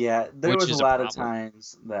about, yeah. There which was a is a lot of problem.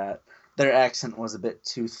 times that their accent was a bit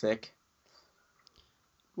too thick,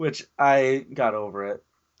 which I got over it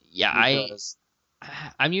Yeah, because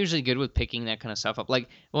I'm usually good with picking that kind of stuff up. Like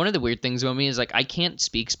one of the weird things about me is like I can't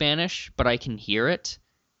speak Spanish, but I can hear it.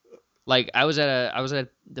 Like I was at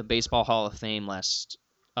the Baseball Hall of Fame last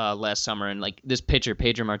summer, and like this pitcher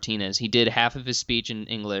Pedro Martinez, he did half of his speech in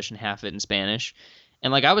English and half of it in Spanish,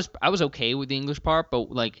 and like I was okay with the English part,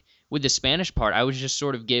 but like with the Spanish part, I was just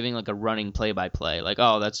sort of giving like a running play by play, like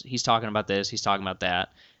oh that's he's talking about this, he's talking about that.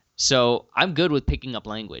 So I'm good with picking up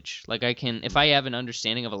language. Like I can if I have an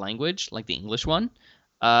understanding of a language, like the English one,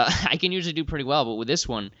 I can usually do pretty well. But with this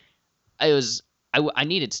one, I was I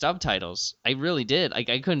needed subtitles. I really did. Like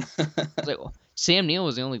I couldn't. Like Sam Neill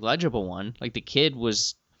was the only legible one. Like the kid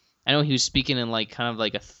was. I know he was speaking in like kind of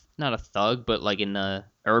like not a thug, but like in a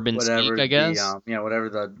urban speak, whatever I the guess. whatever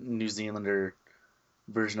the New Zealander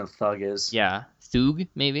version of thug is. Yeah, Thug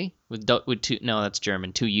maybe with two. No, that's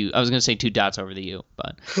German. Two U. I was gonna say two dots over the U,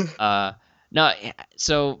 but no.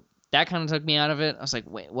 So that kind of took me out of it. I was like,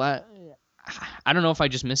 wait, what? I don't know if I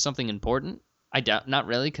just missed something important. I doubt not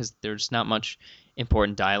really because there's not much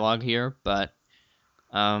important dialogue here, but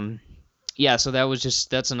um, yeah. So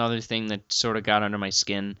that's another thing that sort of got under my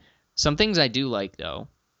skin. Some things I do like though.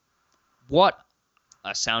 What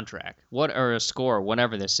a soundtrack! What or a score?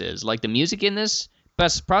 Whatever this is, like the music in this,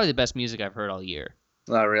 probably the best music I've heard all year.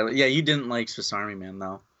 Oh, really? Yeah, you didn't like Swiss Army Man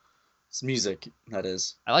though. It's music, that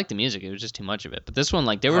is. I like the music. It was just too much of it. But this one,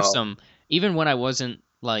 like, there were Oh, some. Even when I wasn't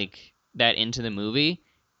like that into the movie,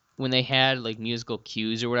 when they had like musical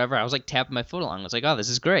cues or whatever, I was like tapping my foot along. I was like, "Oh, this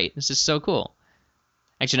is great! This is so cool."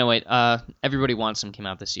 Actually, no, wait. Everybody Wants Some came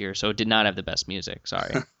out this year, so it did not have the best music.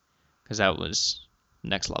 Sorry, because that was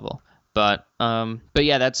next level. But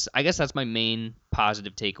yeah, I guess that's my main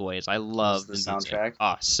positive takeaways. I love the the music. soundtrack.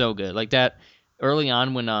 Oh, so good. Like that early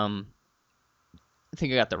on when I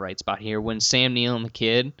think I got the right spot here when Sam Neill and the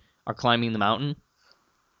kid are climbing the mountain,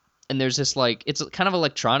 and there's this like it's kind of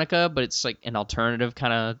electronica, but it's like an alternative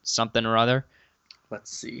kind of something or other.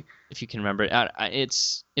 Let's see. If you can remember it,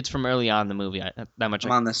 it's from early on in the movie. That much,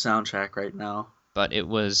 I'm on the soundtrack right now. but it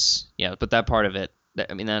was yeah. But that part of it,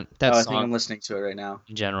 I mean that Oh, I think song I'm listening to it right now.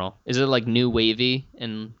 in general, is it like new wavy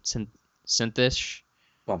and synthish?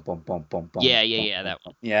 Bum bum bum bum bum. Yeah, that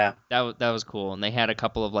one. Yeah. That was cool, and they had a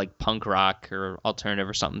couple of like punk rock or alternative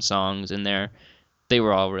or something songs in there. They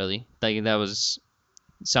were all really like that was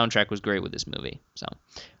soundtrack was great with this movie. So,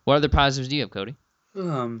 what other positives do you have, Cody?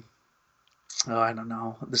 Um. Oh, I don't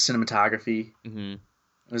know. The cinematography. Hmm.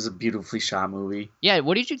 It was a beautifully shot movie. Yeah,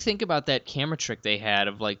 what did you think about that camera trick they had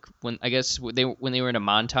of like when I guess when they were in a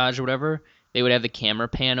montage or whatever, they would have the camera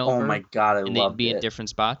pan over Oh my god, I and they'd loved be in it. different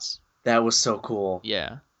spots. That was so cool.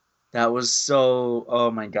 Yeah, That was so. Oh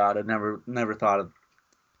my god, I never thought of.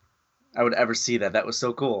 I would ever see that. That was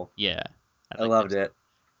so cool. yeah, I like loved that. it.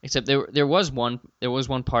 Except there was one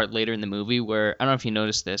part later in the movie where I don't know if you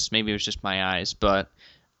noticed this, maybe it was just my eyes, but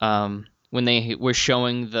when they were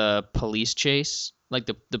showing the police chase, like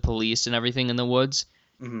the police and everything in the woods,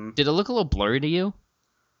 Hmm. did it look a little blurry to you?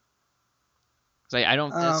 'Cause I don't.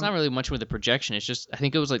 It's not Um, really much with the projection. It's just I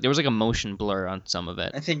think it was like there was like a motion blur on some of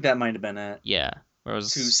it. I think that might have been it Yeah, where it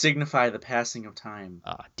to was signify the passing of time.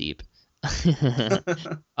 deep.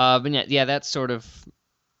 But yeah,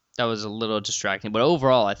 that was a little distracting. But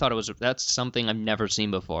overall, I thought that's something I've never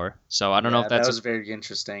seen before. So I don't know Yeah, if that that's was very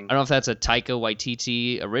interesting. I don't know if that's a Taika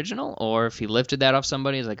Waititi original or if he lifted that off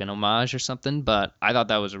somebody as like an homage or something. But I thought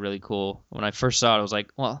that was really cool. When I first saw it, I was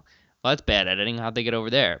like, well, that's bad editing. How'd they get over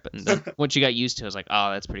there? But then once you got used to it, I was like,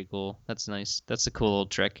 oh, that's pretty cool. That's nice. That's a cool little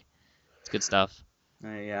trick. It's good stuff.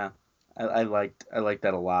 Yeah, I liked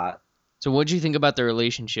that a lot. So what do you think about the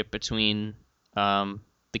relationship between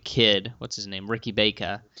the kid, what's his name, Ricky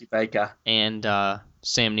Baker, Baker. and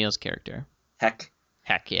Sam Neill's character? Heck,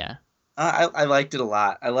 Heck yeah. I liked it a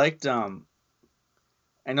lot. I liked. I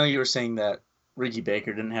know you were saying that Ricky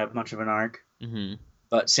Baker didn't have much of an arc, Hmm.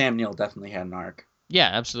 but Sam Neill definitely had an arc. Yeah,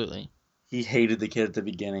 absolutely. He hated the kid at the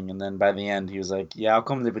beginning, and then by the end, he was like, "Yeah, I'll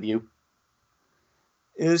come live with you."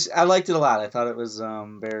 I liked it a lot. I thought it was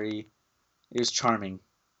very It was charming.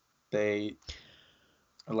 I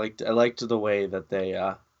liked the way that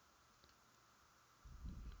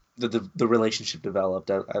the relationship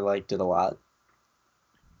developed. I liked it a lot.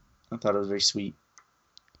 I thought it was very sweet.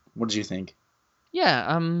 What did you think?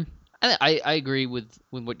 Yeah, I agree with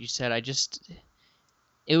what you said.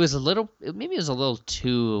 It was a little, maybe it was a little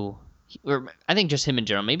too, or I think just him in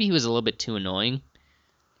general. Maybe he was a little bit too annoying.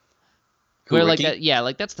 Who, Where like Ricky? that, yeah,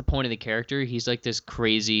 like that's the point of the character. He's like this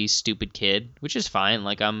crazy, stupid kid, which is fine.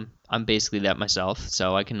 Like I'm basically that myself,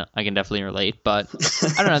 so I can definitely relate. But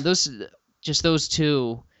I don't know, those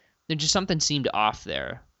two, there just something seemed off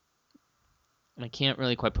there, and I can't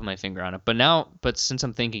really quite put my finger on it. But since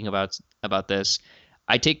I'm thinking about this,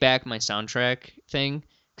 I take back my soundtrack thing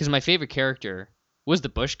because my favorite character was the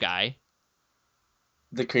bush guy,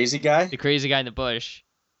 The crazy guy? the crazy guy in the bush,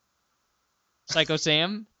 Psycho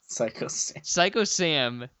Sam. Psycho Sam. Psycho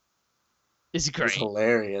Sam is He was great.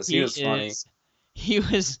 hilarious. He was funny. He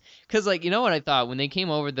was, because like, you know what I thought when they came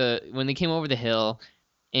over the hill,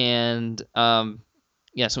 and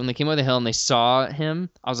yeah, so when they came over the hill and they saw him,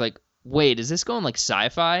 I was like, wait, is this going like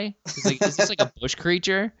sci-fi? Like, is this like a bush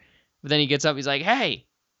creature? But then he gets up, he's like, hey,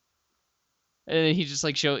 and then he just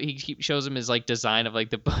like shows him his like design of like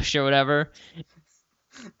the bush or whatever.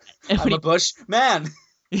 And I'm a bush man.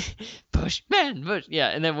 bush man, bush, yeah.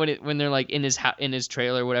 And then when they're like in his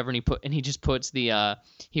trailer or whatever, and he just puts like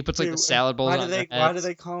the salad bowls on their Why do heads.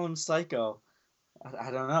 they call him Psycho? I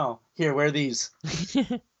don't know. Here, wear these.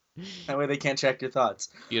 That way they can't check your thoughts.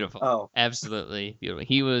 Beautiful. Oh. Absolutely beautiful.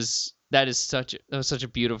 That was such a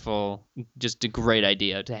beautiful, just a great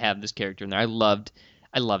idea to have this character in there. I loved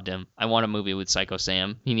him. I want a movie with Psycho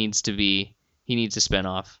Sam. He needs to spin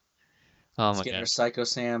off. Oh Let's my get our god. Psycho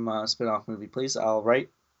Sam spin-off movie, please. I'll write.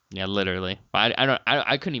 Yeah, literally.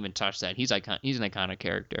 I couldn't even touch that. He's an iconic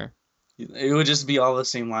character. It would just be all the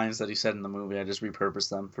same lines that he said in the movie. I just repurposed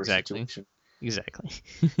them for Exactly. situation. Exactly.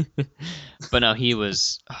 But no, he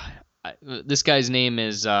was this guy's name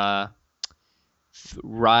is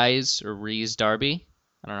Rhys Darby.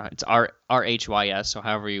 I don't know. It's Rhys, so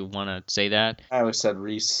however you want to say that. I always said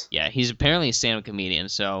Reese. Yeah, he's apparently a stand-up comedian,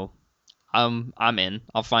 so I'm in.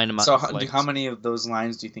 I'll find him on So Netflix. how many of those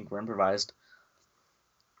lines do you think were improvised?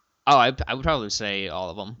 Oh, I would probably say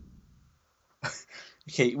all of them.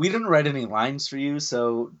 Okay, we didn't write any lines for you,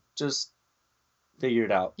 so just figure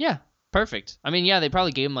it out. Yeah, perfect. I mean, yeah, they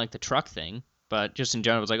probably gave him like the truck thing, but just in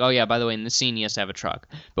general, it was like, oh yeah, by the way, in this scene he has to have a truck.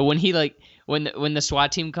 But when he like when the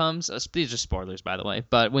SWAT team comes, these are spoilers by the way,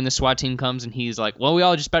 but when the SWAT team comes and he's like, well, we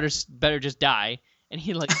all just better just die, and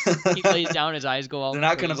he like he lays down, his eyes go all. They're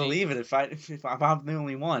not crazy. gonna believe it if I'm the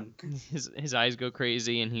only one. His eyes go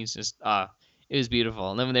crazy, and he's just it was beautiful.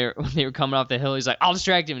 And then when they were coming off the hill, he's like, I'll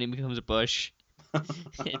distract him, and he becomes a bush.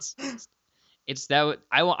 It's that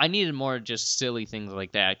I needed more just silly things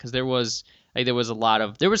like that, because there was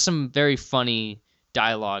some very funny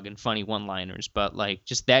dialogue and funny one-liners, but like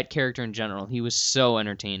just that character in general, he was so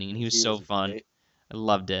entertaining and he was so fun. Great. I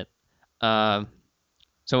loved it.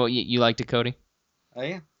 So you liked it, Cody? Oh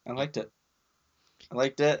yeah, I liked it. I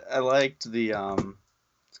liked the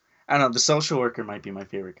I don't know, the social worker might be my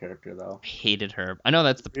favorite character though. I hated her. I know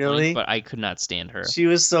that's the Really? point, but I could not stand her. She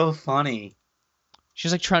was so funny. She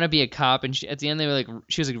was like trying to be a cop, and at the end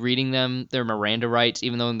she was like reading them their Miranda rights,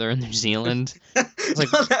 even though they're in New Zealand.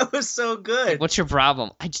 Like, No, that was so good. What's your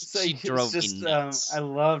problem? She It's drove just, me nuts. I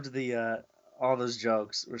loved the all those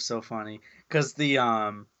jokes were so funny because the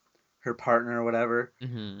her partner or whatever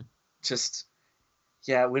just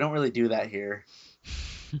we don't really do that here.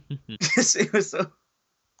 It was so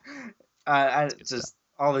I Good just stuff.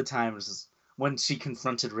 all the time it was just when she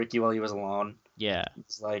confronted Ricky while he was alone. Yeah.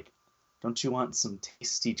 It's like, don't you want some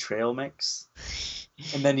tasty trail mix?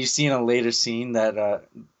 And then you see in a later scene that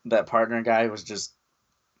that partner guy was just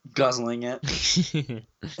guzzling it.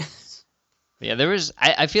 Yeah, there was.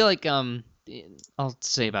 I feel like I'll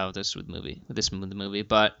say about this with the movie,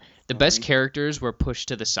 but the best Alright. characters were pushed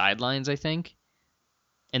to the sidelines, I think,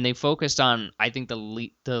 and they focused on, I think, the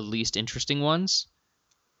least interesting ones.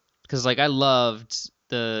 Because like I loved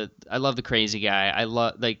the crazy guy. I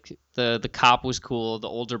love like the cop was cool. The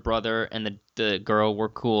older brother and the girl were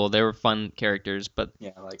cool. They were fun characters, but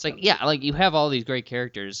Yeah, I like it's like, them. yeah, like you have all these great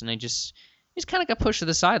characters, and I just kind of got pushed to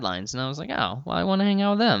the sidelines, and I was like, oh, well, I want to hang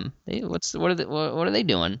out with them. What are they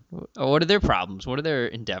doing? Or what are their problems? What are their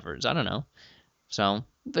endeavors? I don't know. So,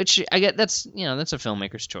 which I get, that's that's a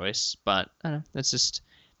filmmaker's choice, but I don't know, that's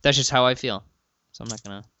just how I feel. So I'm not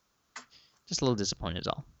gonna, just a little disappointed is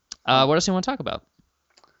all. What else do you want to talk about?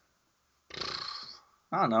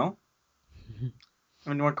 I don't know. I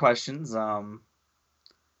mean, more questions.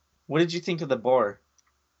 What did you think of the boar?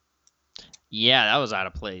 Yeah, that was out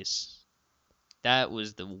of place. That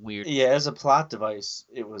was the weird. Yeah, as a plot device,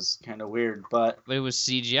 it was kind of weird, but But it was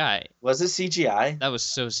CGI. was it CGI? That was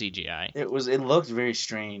so CGI. It was. It looked very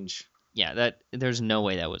strange. Yeah, there's no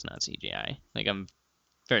way that was not CGI. Like, I'm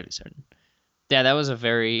fairly certain. Yeah, that was a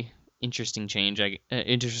very interesting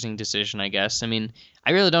interesting decision, I guess. I mean,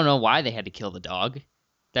 I really don't know why they had to kill the dog.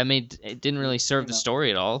 It didn't really serve the story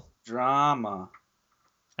at all. Drama.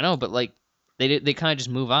 I know, but like they kind of just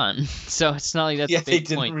move on. So it's not like that's Yeah, a they big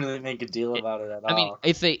didn't point. really make a deal about it at all. I mean,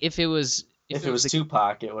 if it was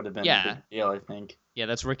Tupac, it would have been a Yeah. big deal, I think. yeah,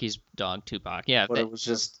 that's Ricky's dog, Tupac. Yeah, But it was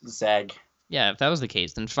just Zag. yeah, if that was the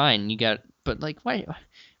case, then fine. But like, why?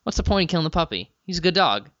 What's the point of killing the puppy? He's a good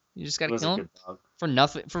dog. You just It gotta was kill a him good dog. for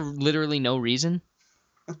nothing, for literally no reason.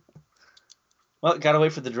 Well, gotta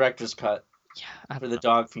wait for the director's cut Yeah, I for don't the know.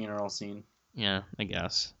 dog funeral scene. Yeah, I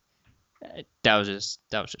guess that was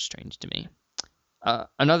just strange to me.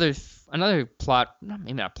 Another plot,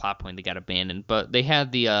 maybe not plot point that got abandoned, but they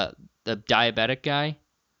had the diabetic guy.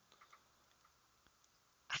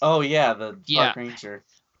 Oh yeah, the Yeah. park ranger.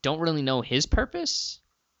 Don't really know his purpose.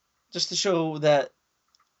 Just to show that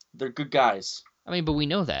they're good guys. I mean, but we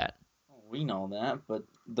know that. We know that, but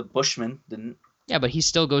the Bushman didn't. Yeah, but he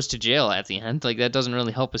still goes to jail at the end. Like, that doesn't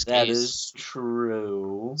really help his That case. is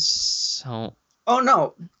true. So, Oh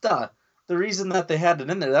no, duh. The reason that they had it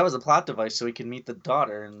in there, that was a plot device so he could meet the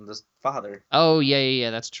daughter and the father. oh yeah,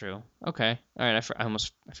 that's true. Okay, all right.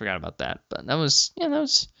 I forgot about that, but that was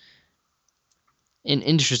an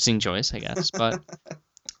interesting choice, I guess. But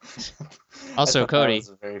Also, I thought Cody. That was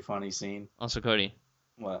a very funny scene. also, Cody,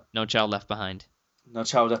 What? no child left behind. No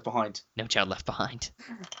child left behind. No child left behind.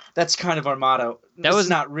 That's kind of our motto. That was- It's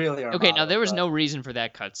not really our Okay, motto. now there was but no reason for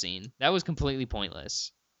that cutscene. That was completely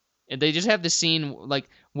pointless. And they just have this scene like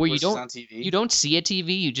where which you is don't on TV. you don't see a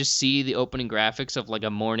TV, you just see the opening graphics of like a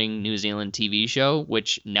morning New Zealand TV show,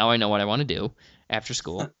 which now I know what I want to do after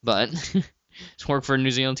school. But just work for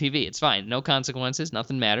New Zealand TV. It's fine. No consequences.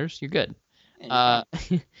 Nothing matters. You're good.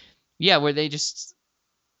 Yeah, where they just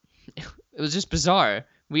it was just bizarre.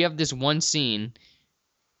 We have this one scene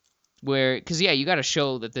where, because yeah, you got to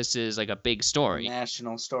show that this is like a big story.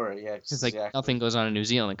 National story, yeah. It's like exactly. nothing goes on in New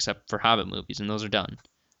Zealand except for Hobbit movies, and those are done.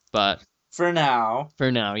 But For now,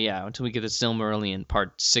 for now, yeah, until we get the Silmarillion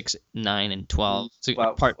part 6, 9, and 12. So,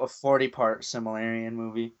 about part a 40-part Silmarillion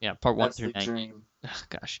movie. part 1 That's through the 9. dream. Ugh,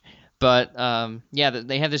 gosh, but yeah,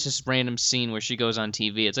 they have this just random scene where she goes on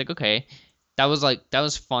TV. It's like, okay, that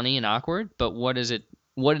was funny and awkward, but what is it?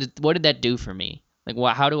 What did that do for me?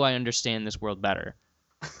 Like, how do I understand this world better?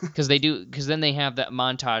 Because then they have that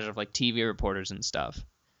montage of like TV reporters and stuff.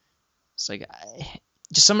 It's like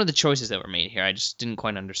just some of the choices that were made here, I just didn't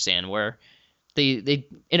quite understand. Where they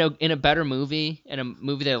in a better movie, in a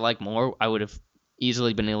movie that I like more, I would have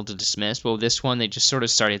easily been able to dismiss. But with this one, they just sort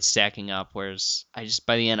of started stacking up. Whereas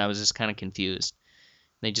by the end, I was just kind of confused.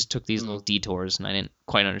 They just took these little detours, and I didn't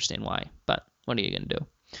quite understand why. But what are you gonna do?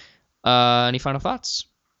 Any final thoughts?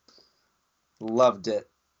 Loved it.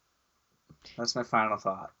 That's my final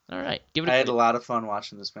thought. All right, give it. I had a lot of fun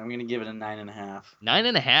watching this, but I'm gonna give it a 9.5.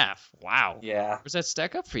 9.5. Wow. Yeah. Where's that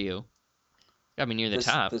stack up for you? Got me near the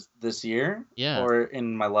top. This year? Yeah. Or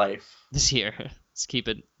in my life? This year. Let's keep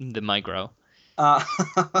it the micro. Uh,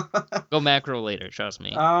 Go macro later. Trust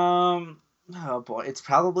me. oh boy, it's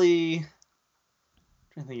probably.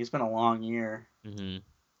 I think it's been a long year. Mm-hmm.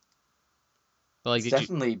 But like, It's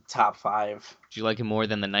definitely top 5. did you like it more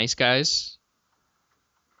than the Nice Guys?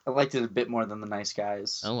 I liked it a bit more than the Nice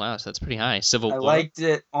Guys. Oh wow, so that's pretty high. Civil I War. liked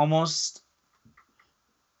it almost.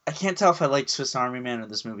 I can't tell if I liked Swiss Army Man or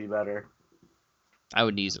this movie better. I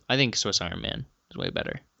think Swiss Army Man is way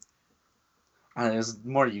better. It was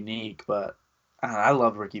more unique, but I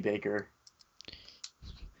love Ricky Baker.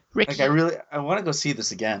 Ricky. Like I want to go see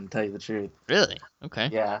this again. To tell you the truth. Really? Okay.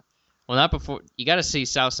 Yeah. Well, not before. You got to see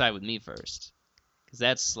Southside with Me first, because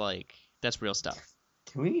that's real stuff.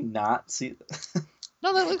 Can we not see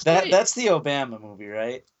No, that looks that? great. That's the Obama movie,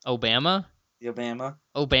 right? Obama. The Obama.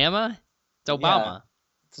 Obama. It's Obama.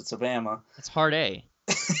 It's Obama. It's hard A.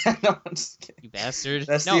 No, I'm just kidding. You bastard.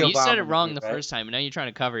 That's No, the you said Obama it wrong movie, the right? first time, and now you're trying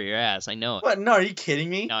to cover your ass. I know it. What? No, are you kidding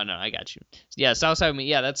me? No, I got you. Yeah, Southside with Me.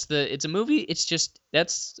 Yeah, it's a movie. It's just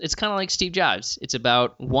it's kind of like Steve Jobs. It's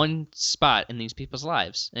about one spot in these people's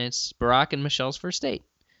lives, and it's Barack and Michelle's first date.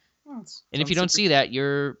 Oh, And if you don't see that,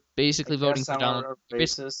 you're basically voting for Donald.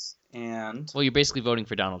 Racist and. Well, you're basically voting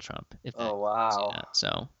for Donald Trump. If Oh see wow. that.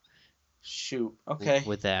 So Shoot. Okay.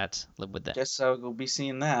 with that. Live with that. Guess I'll go be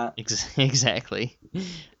seeing that. Exactly.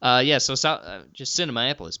 Yeah. So just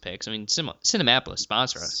Cinemapolis picks. I mean, Cinemapolis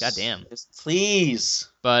sponsor us. Goddamn. Yes, please.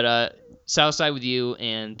 But Southside with You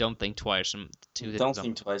and Don't Think Twice. Don't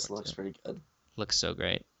Think Twice looks pretty good. Looks so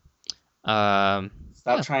great. Stop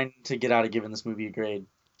Yeah. trying to get out of giving this movie a grade.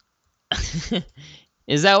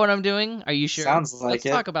 Is that what I'm doing? Are you sure? Sounds like Let's it.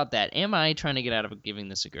 talk about that. Am I trying to get out of giving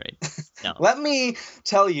this a grade? No. Let me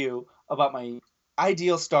tell you about my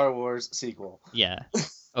ideal Star Wars sequel. Yeah.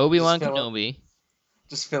 Obi-Wan Just fill- Kenobi.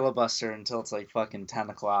 Just filibuster until it's like fucking 10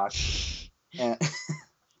 o'clock. And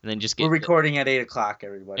And then just we're get recording at 8 o'clock,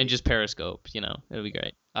 everybody. and just Periscope. It'll be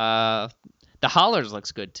great. The Hollers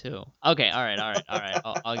looks good too. Okay. All right.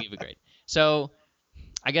 I'll give a grade. So,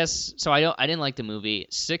 I guess so. I didn't like the movie.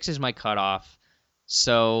 6 is my cutoff.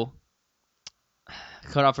 So,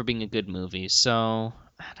 cutoff for being a good movie. So,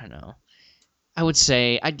 I don't know. I would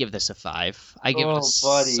say I'd give this a 5. I give it a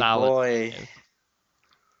buddy, solid boy. 5.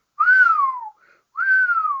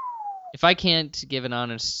 If I can't give an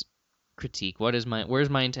honest critique, where's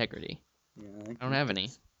my integrity? Yeah, I don't have any.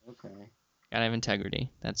 Okay. Gotta have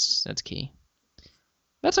integrity. That's key.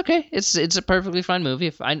 That's okay. It's a perfectly fine movie.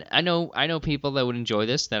 If I know people that would enjoy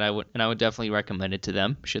this, that I would definitely recommend it to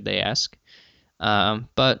them should they ask.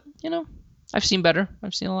 But I've seen better.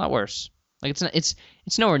 I've seen a lot worse. Like it's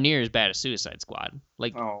nowhere near as bad as Suicide Squad.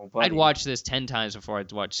 Like Oh, buddy. I'd watch this 10 times before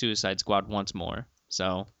I'd watch Suicide Squad once more.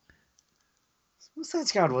 So Suicide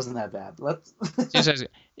Squad wasn't that bad.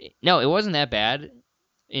 no, it wasn't that bad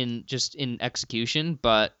in execution,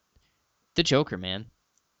 but the Joker, man,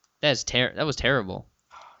 that was terrible.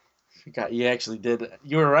 You actually did.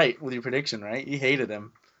 You were right with your prediction, right? You hated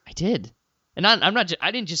him. I did, and I'm not. I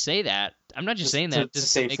didn't just say that. I'm not just saying that to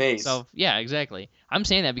just save make face. myself. Yeah, exactly. I'm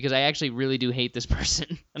saying that because I actually really do hate this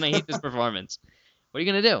person and I hate this performance. What are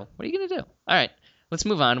you gonna do? All right, let's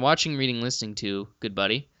move on. Watching, reading, listening to. Good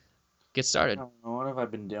buddy. Get started. I don't know, what have I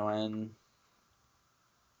been doing?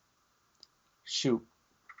 Shoot,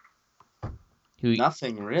 Who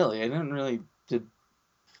nothing really. I didn't really.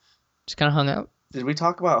 just kind of hung out? Did we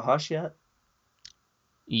talk about Hush yet?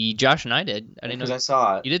 Josh and I did. I didn't know Because I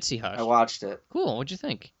saw it. you did see Hush. I watched it. Cool. What'd you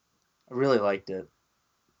think? I really liked it.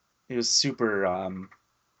 It was super.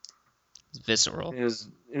 It's visceral. It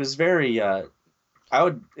was very.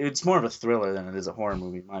 It's more of a thriller than it is a horror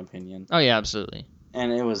movie, in my opinion. Oh yeah, absolutely.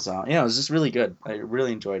 And it was. It was just really good. I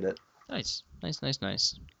really enjoyed it. Nice.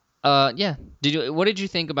 Yeah. What did you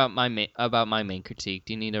think about my main critique?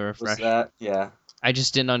 Do you need a Was refresh? that? Yeah. I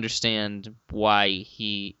just didn't understand why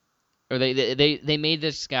they made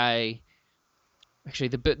this guy. Actually,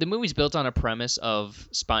 the movie's built on a premise of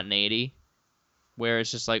spontaneity, where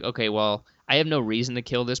it's just like, okay, well, I have no reason to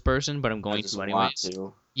kill this person, but I'm I going just to want anyways.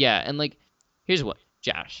 to. Yeah, and like, here's what,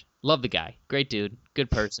 Josh, love the guy, great dude,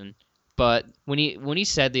 good person, but when he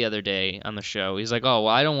said the other day on the show, he's like, oh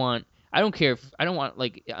well, I don't care if I want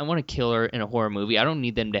a killer in a horror movie. I don't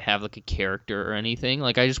need them to have like a character or anything.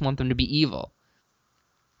 Like I just want them to be evil.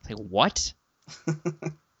 Like what?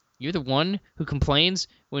 You're the one who complains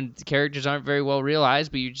when the characters aren't very well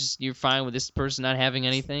realized, but you're fine with this person not having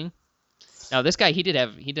anything. Now this guy he did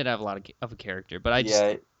have a lot of a character, but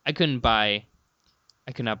I could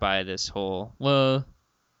not buy this whole I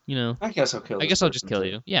guess I'll kill. I guess I'll just kill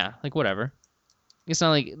you. Yeah, like whatever. It's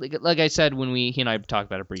not like I said when he and I talked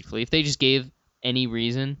about it briefly. If they just gave any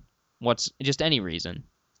reason, just any reason,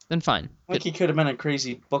 then fine. Like he could have been a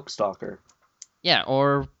crazy book stalker. Yeah,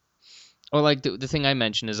 or like the thing I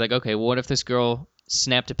mentioned is like, okay, well, what if this girl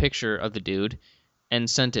snapped a picture of the dude and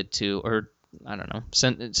sent it to, or I don't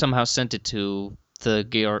know, somehow sent it to the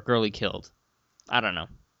girl he killed. I don't know.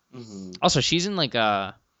 Mm-hmm. Also, she's in like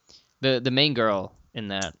the main girl in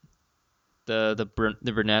that. The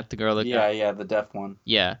brunette, the girl that the deaf one.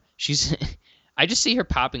 Yeah, she's. I just see her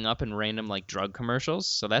popping up in random like drug commercials,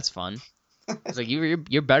 so that's fun. It's like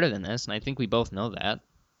you're better than this, and I think we both know that.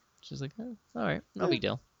 She's like, oh, all right, no big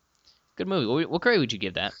deal. Good movie. What grade would you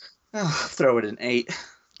give that? Throw it an 8.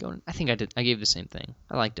 I think I did. I gave the same thing.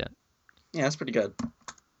 I liked it. Yeah, that's pretty good.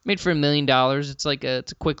 Made for $1 million. It's like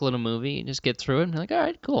it's a quick little movie. You just get through it and you're like, all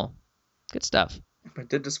right, cool, good stuff. I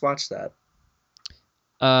did just watch that.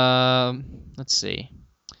 Let's see.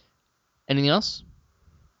 Anything else?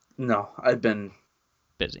 No, I've been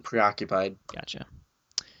Busy. preoccupied. Gotcha.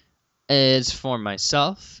 As for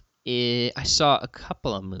myself, I saw a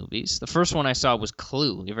couple of movies. The first one I saw was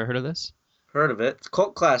Clue. You ever heard of this? Heard of it? It's a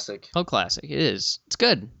cult classic. Cult classic. It is. It's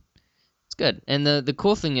good. It's good. And the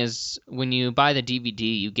cool thing is when you buy the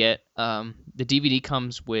DVD, you get the DVD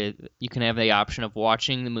comes with, you can have the option of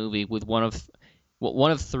watching the movie with one of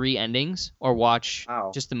one of 3 endings, or watch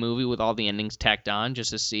Wow. just the movie with all the endings tacked on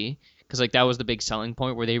just to see. Because like that was the big selling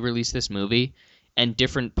point where they released this movie, and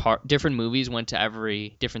different movies went to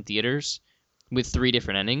every different theaters with 3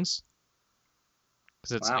 different endings.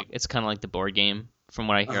 Because it's Wow. like, it's kind of like the board game. From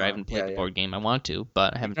what I hear, I haven't played the board game. I want to,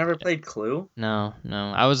 but I haven't. You've never played Clue? No.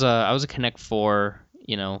 I was a Connect 4,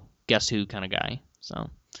 Guess Who kind of guy. So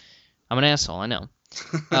I'm an asshole, I know.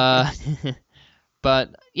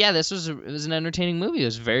 But yeah, it was an entertaining movie. It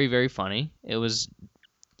was very, very funny. It was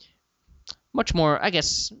much more, I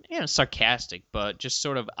guess, sarcastic, but just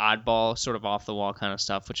sort of oddball, sort of off the wall kind of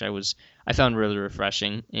stuff, which I found really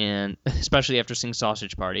refreshing, and especially after seeing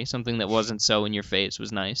Sausage Party, something that wasn't so in your face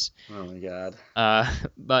was nice. Oh my god.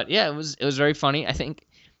 But yeah, it was very funny. I think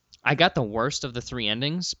I got the worst of the 3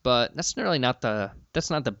 endings, but that's really not a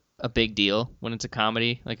big deal when it's a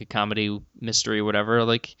comedy, like a comedy mystery or whatever.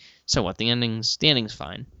 Like, so what? The ending's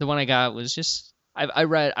fine. The one I got was just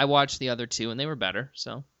I watched the other 2 and they were better.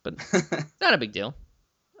 So, but not a big deal.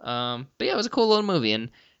 But yeah, it was a cool little movie, and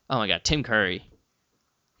oh my god, Tim Curry.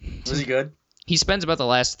 Was he good? He spends about the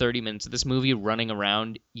last 30 minutes of this movie running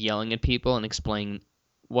around yelling at people and explaining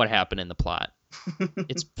what happened in the plot.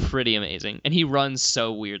 It's pretty amazing, and he runs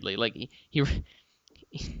so weirdly. Like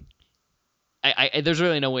there's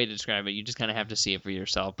really no way to describe it. You just kind of have to see it for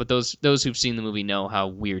yourself. But those who've seen the movie know how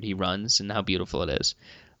weird he runs and how beautiful it is.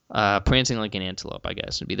 Prancing like an antelope, I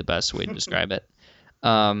guess, would be the best way to describe it.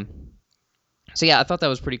 So yeah, I thought that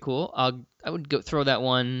was pretty cool. I would throw that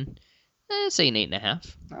one, say an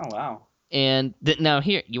 8.5. Oh wow. And now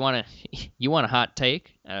here, you want a hot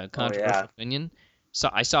take, a controversial opinion. So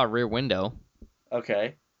I saw Rear Window.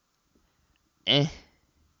 Okay.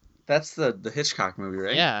 That's the Hitchcock movie,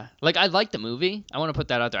 right? Yeah. Like, I like the movie. I want to put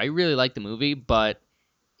that out there. I really like the movie, but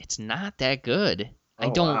it's not that good. I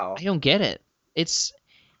don't get it.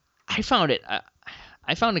 I found it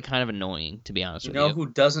kind of annoying, to be honest with you. You know who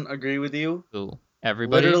doesn't agree with you? Who?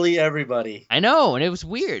 Everybody? Literally everybody. I know, and it was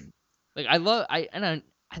weird. Like, I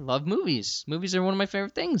love movies. Movies are one of my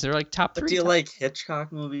favorite things. They're like top 3. But do you like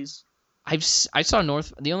Hitchcock movies? I saw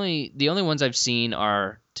The only ones I've seen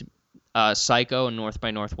are Psycho and North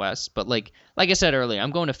by Northwest. But like I said earlier,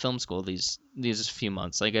 I'm going to film school these few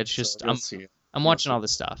months. Like, it's just I'm watching all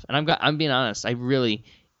this stuff, and I'm being honest. I really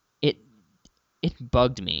it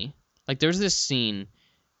bugged me. Like, there's this scene,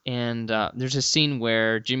 and there's a scene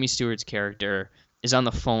where Jimmy Stewart's character is on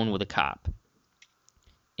the phone with a cop,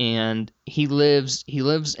 and he lives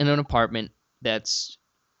in an apartment that's,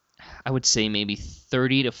 I would say, maybe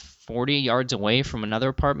 30 to 40 yards away from another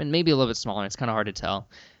apartment, maybe a little bit smaller. It's kind of hard to tell.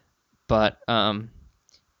 But, and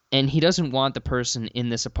he doesn't want the person in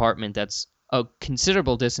this apartment that's a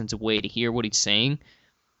considerable distance away to hear what he's saying.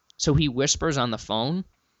 So he whispers on the phone,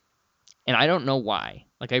 and I don't know why.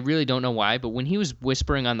 Like, I really don't know why, but when he was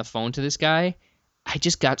whispering on the phone to this guy, I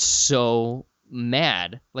just got so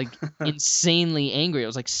mad, like insanely angry. I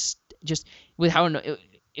was like, just with how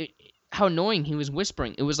annoying he was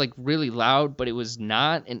whispering. It was like really loud, but it was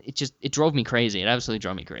not, and it drove me crazy. It absolutely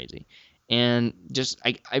drove me crazy. And just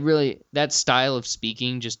I really, that style of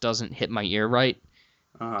speaking just doesn't hit my ear right.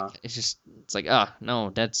 It's like,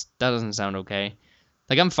 no, that doesn't sound okay.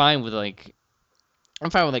 Like, I'm fine with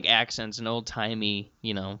accents and old timey,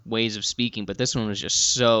 ways of speaking, but this one was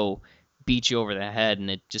just so beat you over the head, and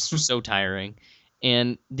it just was so tiring.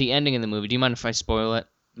 And the ending of the movie, do you mind if I spoil it?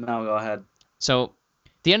 No, go ahead. So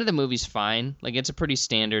the end of the movie's fine. Like, it's a pretty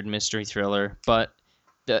standard mystery thriller, but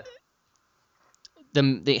the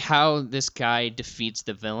how this guy defeats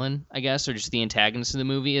the villain, I guess, or just the antagonist of the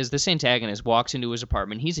movie, is this antagonist walks into his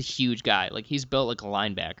apartment. He's a huge guy. Like, he's built like a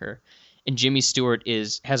linebacker. And Jimmy Stewart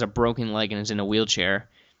has a broken leg and is in a wheelchair.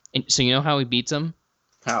 And so you know how he beats him?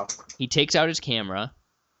 How? He takes out his camera,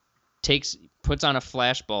 puts on a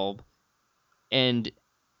flashbulb, and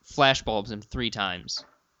flashbulbs him 3 times.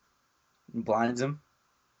 Blinds him?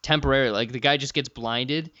 Temporarily. Like, the guy just gets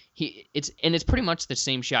blinded. It's pretty much the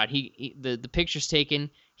same shot. The picture's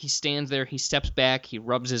taken, he stands there, he steps back, he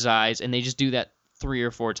rubs his eyes, and they just do that 3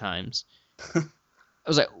 or 4 times. I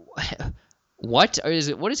was like, what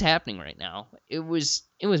is happening right now? It was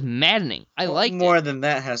maddening. I liked more it. Than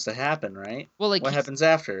that has to happen, right? Well, like, what happens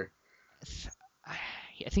after?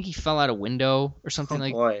 I think he fell out a window or something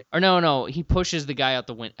like. Boy. Or no, he pushes the guy out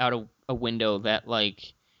of a window that,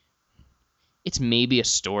 like, it's maybe a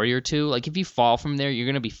story or 2. Like, if you fall from there, you're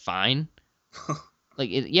gonna be fine. Like,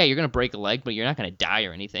 you're gonna break a leg, but you're not gonna die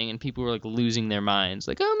or anything. And people were like losing their minds,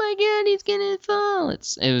 like, oh my god, he's gonna fall.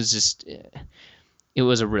 It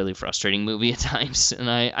was a really frustrating movie at times, and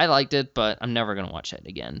I liked it, but I'm never gonna watch it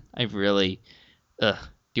again. I really, do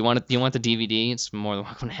you want the DVD? It's more than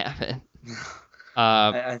welcome to have it.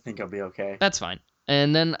 I think I'll be okay. That's fine.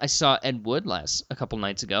 And then I saw Ed Wood a couple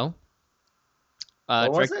nights ago.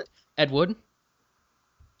 What was it? Ed Wood.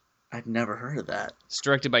 I've never heard of that. It's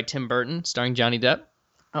directed by Tim Burton, starring Johnny Depp.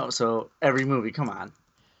 Oh, so every movie, come on.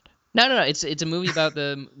 No. It's a movie about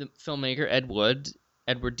the filmmaker Ed Wood,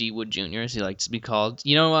 Edward D. Wood Jr., as he likes to be called.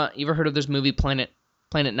 You know, you ever heard of this movie Planet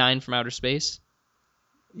 9 from Outer Space?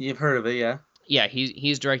 You've heard of it, yeah? Yeah,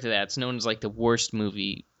 he's directed that. It's known as like the worst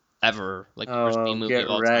movie ever, like the worst B movie get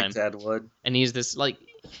of all wrecked, time. Ed Wood. And he's this like,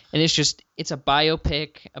 and it's a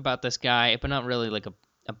biopic about this guy, but not really like a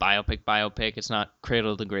biopic. It's not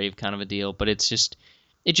cradle to grave kind of a deal, but it just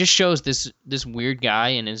shows this weird guy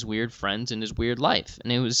and his weird friends and his weird life,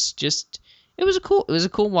 and it was a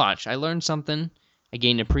cool watch. I learned something. I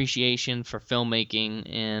gained appreciation for filmmaking,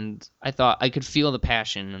 and I thought I could feel the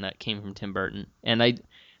passion that came from Tim Burton, and I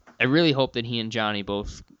really hope that he and Johnny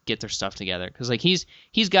both get their stuff together, because like he's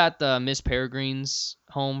got the Miss Peregrine's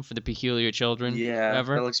Home for the Peculiar Children. Yeah,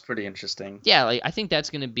 whatever. That looks pretty interesting. Yeah, like I think that's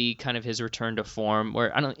going to be kind of his return to form,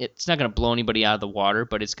 where it's not going to blow anybody out of the water,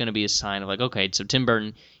 but it's going to be a sign of like, okay, so Tim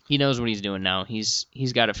Burton, he knows what he's doing now. He's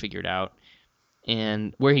got it figured out,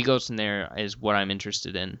 and where he goes from there is what I'm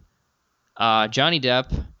interested in. Johnny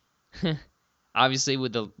Depp, obviously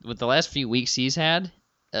with the last few weeks he's had,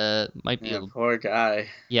 might be poor guy.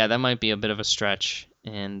 Yeah, that might be a bit of a stretch,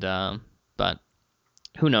 and but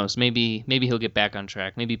who knows? Maybe he'll get back on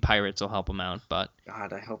track. Maybe Pirates will help him out. But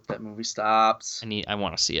God, I hope that movie stops. I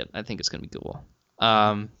want to see it. I think it's gonna be cool.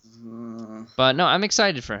 But no, I'm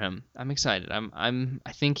excited for him. I'm excited.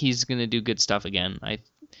 I think he's gonna do good stuff again. I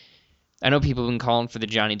know people have been calling for the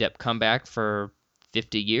Johnny Depp comeback for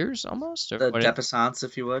 50 years almost. Or the Deppessance,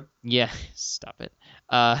 if you would. Yeah, stop it.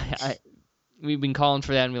 We've been calling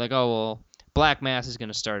for that, and we're like, oh well, Black Mass is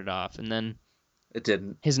gonna start it off, and then it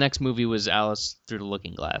didn't. His next movie was Alice Through the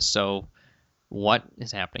Looking Glass. So, what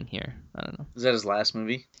is happening here? I don't know. Is that his last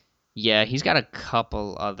movie? Yeah, he's got a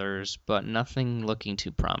couple others, but nothing looking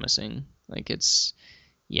too promising. Like it's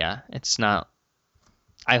not.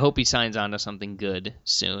 I hope he signs on to something good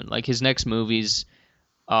soon. Like his next movies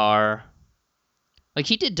are, like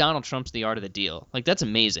he did Donald Trump's The Art of the Deal. Like that's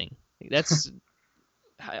amazing. That's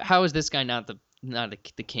how is this guy not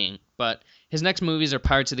the king? But his next movies are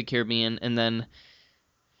Pirates of the Caribbean, and then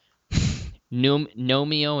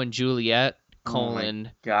Nomeo and Juliet, colon... Oh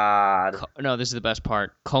my God. No, this is the best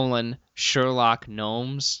part. Colon, Sherlock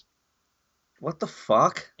Gnomes. What the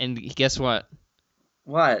fuck? And guess what?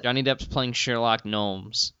 What? Johnny Depp's playing Sherlock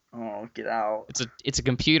Gnomes. Oh, get out. It's a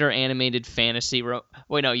computer animated fantasy...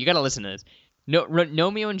 Wait, no, you gotta listen to this.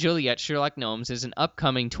 Nomeo and Juliet, Sherlock Gnomes is an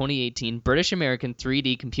upcoming 2018 British-American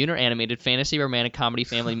 3D computer-animated fantasy romantic comedy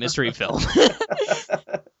family mystery film.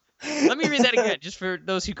 Let me read that again, just for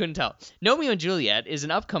those who couldn't tell. Nomeo and Juliet is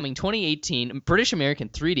an upcoming 2018 British-American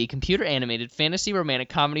 3D computer-animated fantasy romantic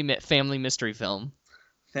comedy family mystery film.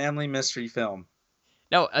 Family mystery film.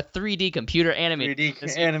 No, a 3D computer animated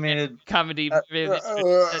 3D animated comedy.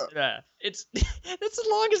 It's that's the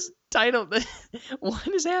longest title. What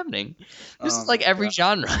is happening? This is like every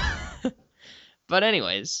genre. But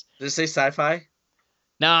anyways, did it say sci-fi?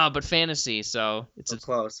 No, but fantasy. So it's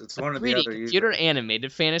close. It's one of the 3D other computer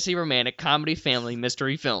animated fantasy romantic comedy family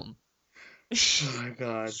mystery film. Oh my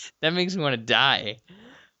God, that makes me want to die.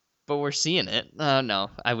 But we're seeing it.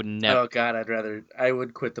 No, I would never. Oh God, I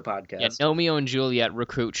would quit the podcast. Yeah, Nomeo and Juliet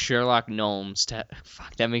recruit Sherlock Gnomes to...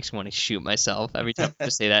 Fuck, that makes me want to shoot myself every time I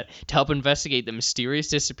say that. To help investigate the mysterious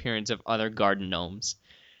disappearance of other garden gnomes.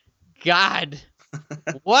 God!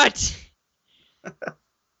 What?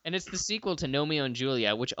 And it's the sequel to Nomeo and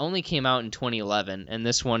Juliet, which only came out in 2011, and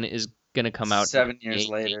this one is going to come out 7 years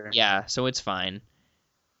later. Yeah, so it's fine.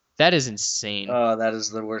 That is insane. Oh, that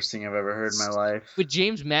is the worst thing I've ever heard in my life. With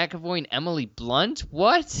James McAvoy and Emily Blunt?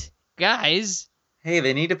 What? Guys? Hey,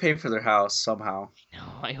 they need to pay for their house somehow. No,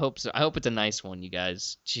 I hope so. I hope it's a nice one, you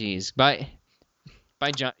guys. Jeez.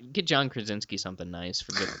 Get John Krasinski something nice,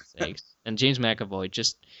 for goodness sakes. And James McAvoy,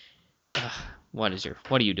 just... what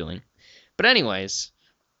are you doing? But anyways...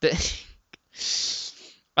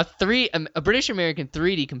 A British-American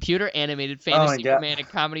 3D computer-animated fantasy romantic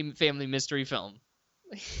comedy family mystery film.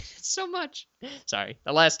 It's so much. Sorry.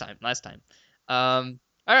 The last time. All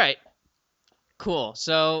right. Cool.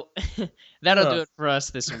 So that'll do it for us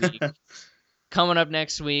this week. Coming up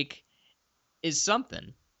next week is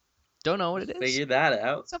something. Don't know what it is. Figure that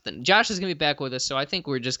out. Something. Josh is going to be back with us, so I think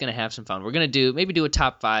we're just going to have some fun. We're going to maybe do a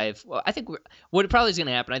top 5. Well, I think what probably is going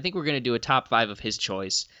to happen, I think we're going to do a top 5 of his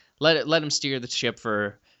choice. Let him steer the ship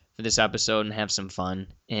for this episode and have some fun.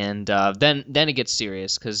 And then it gets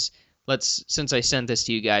serious, because since I sent this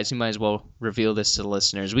to you guys, we might as well reveal this to the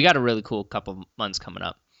listeners. We got a really cool couple months coming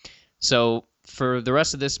up. So for the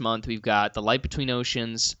rest of this month, we've got The Light Between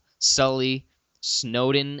Oceans, Sully,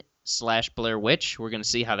 Snowden / Blair Witch. We're going to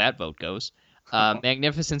see how that vote goes.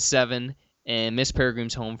 Magnificent Seven, and Miss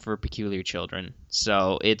Peregrine's Home for Peculiar Children.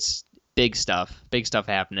 So it's big stuff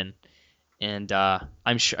happening. And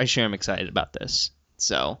I'm sure I'm excited about this.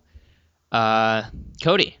 So,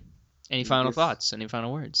 Cody, any final thoughts? Any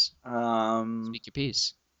final words? Speak your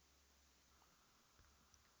piece.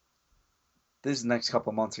 These next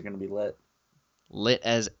couple months are going to be lit. Lit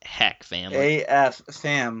as heck, family. AF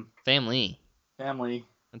fam. Family.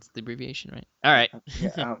 That's the abbreviation, right? All right.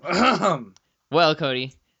 Yeah. Well,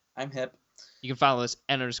 Cody. I'm hip. You can follow us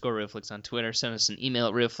at _RealFlix on Twitter. Send us an email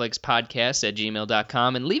at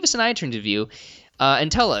realflixpodcast@gmail.com and leave us an iTunes review.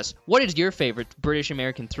 And tell us, what is your favorite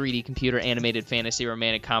British-American 3D computer animated fantasy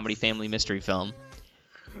romantic comedy family mystery film?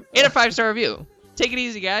 And a 5-star review. Take it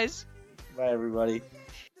easy, guys. Bye, everybody.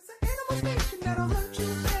 There's an animal station that'll hurt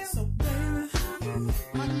you.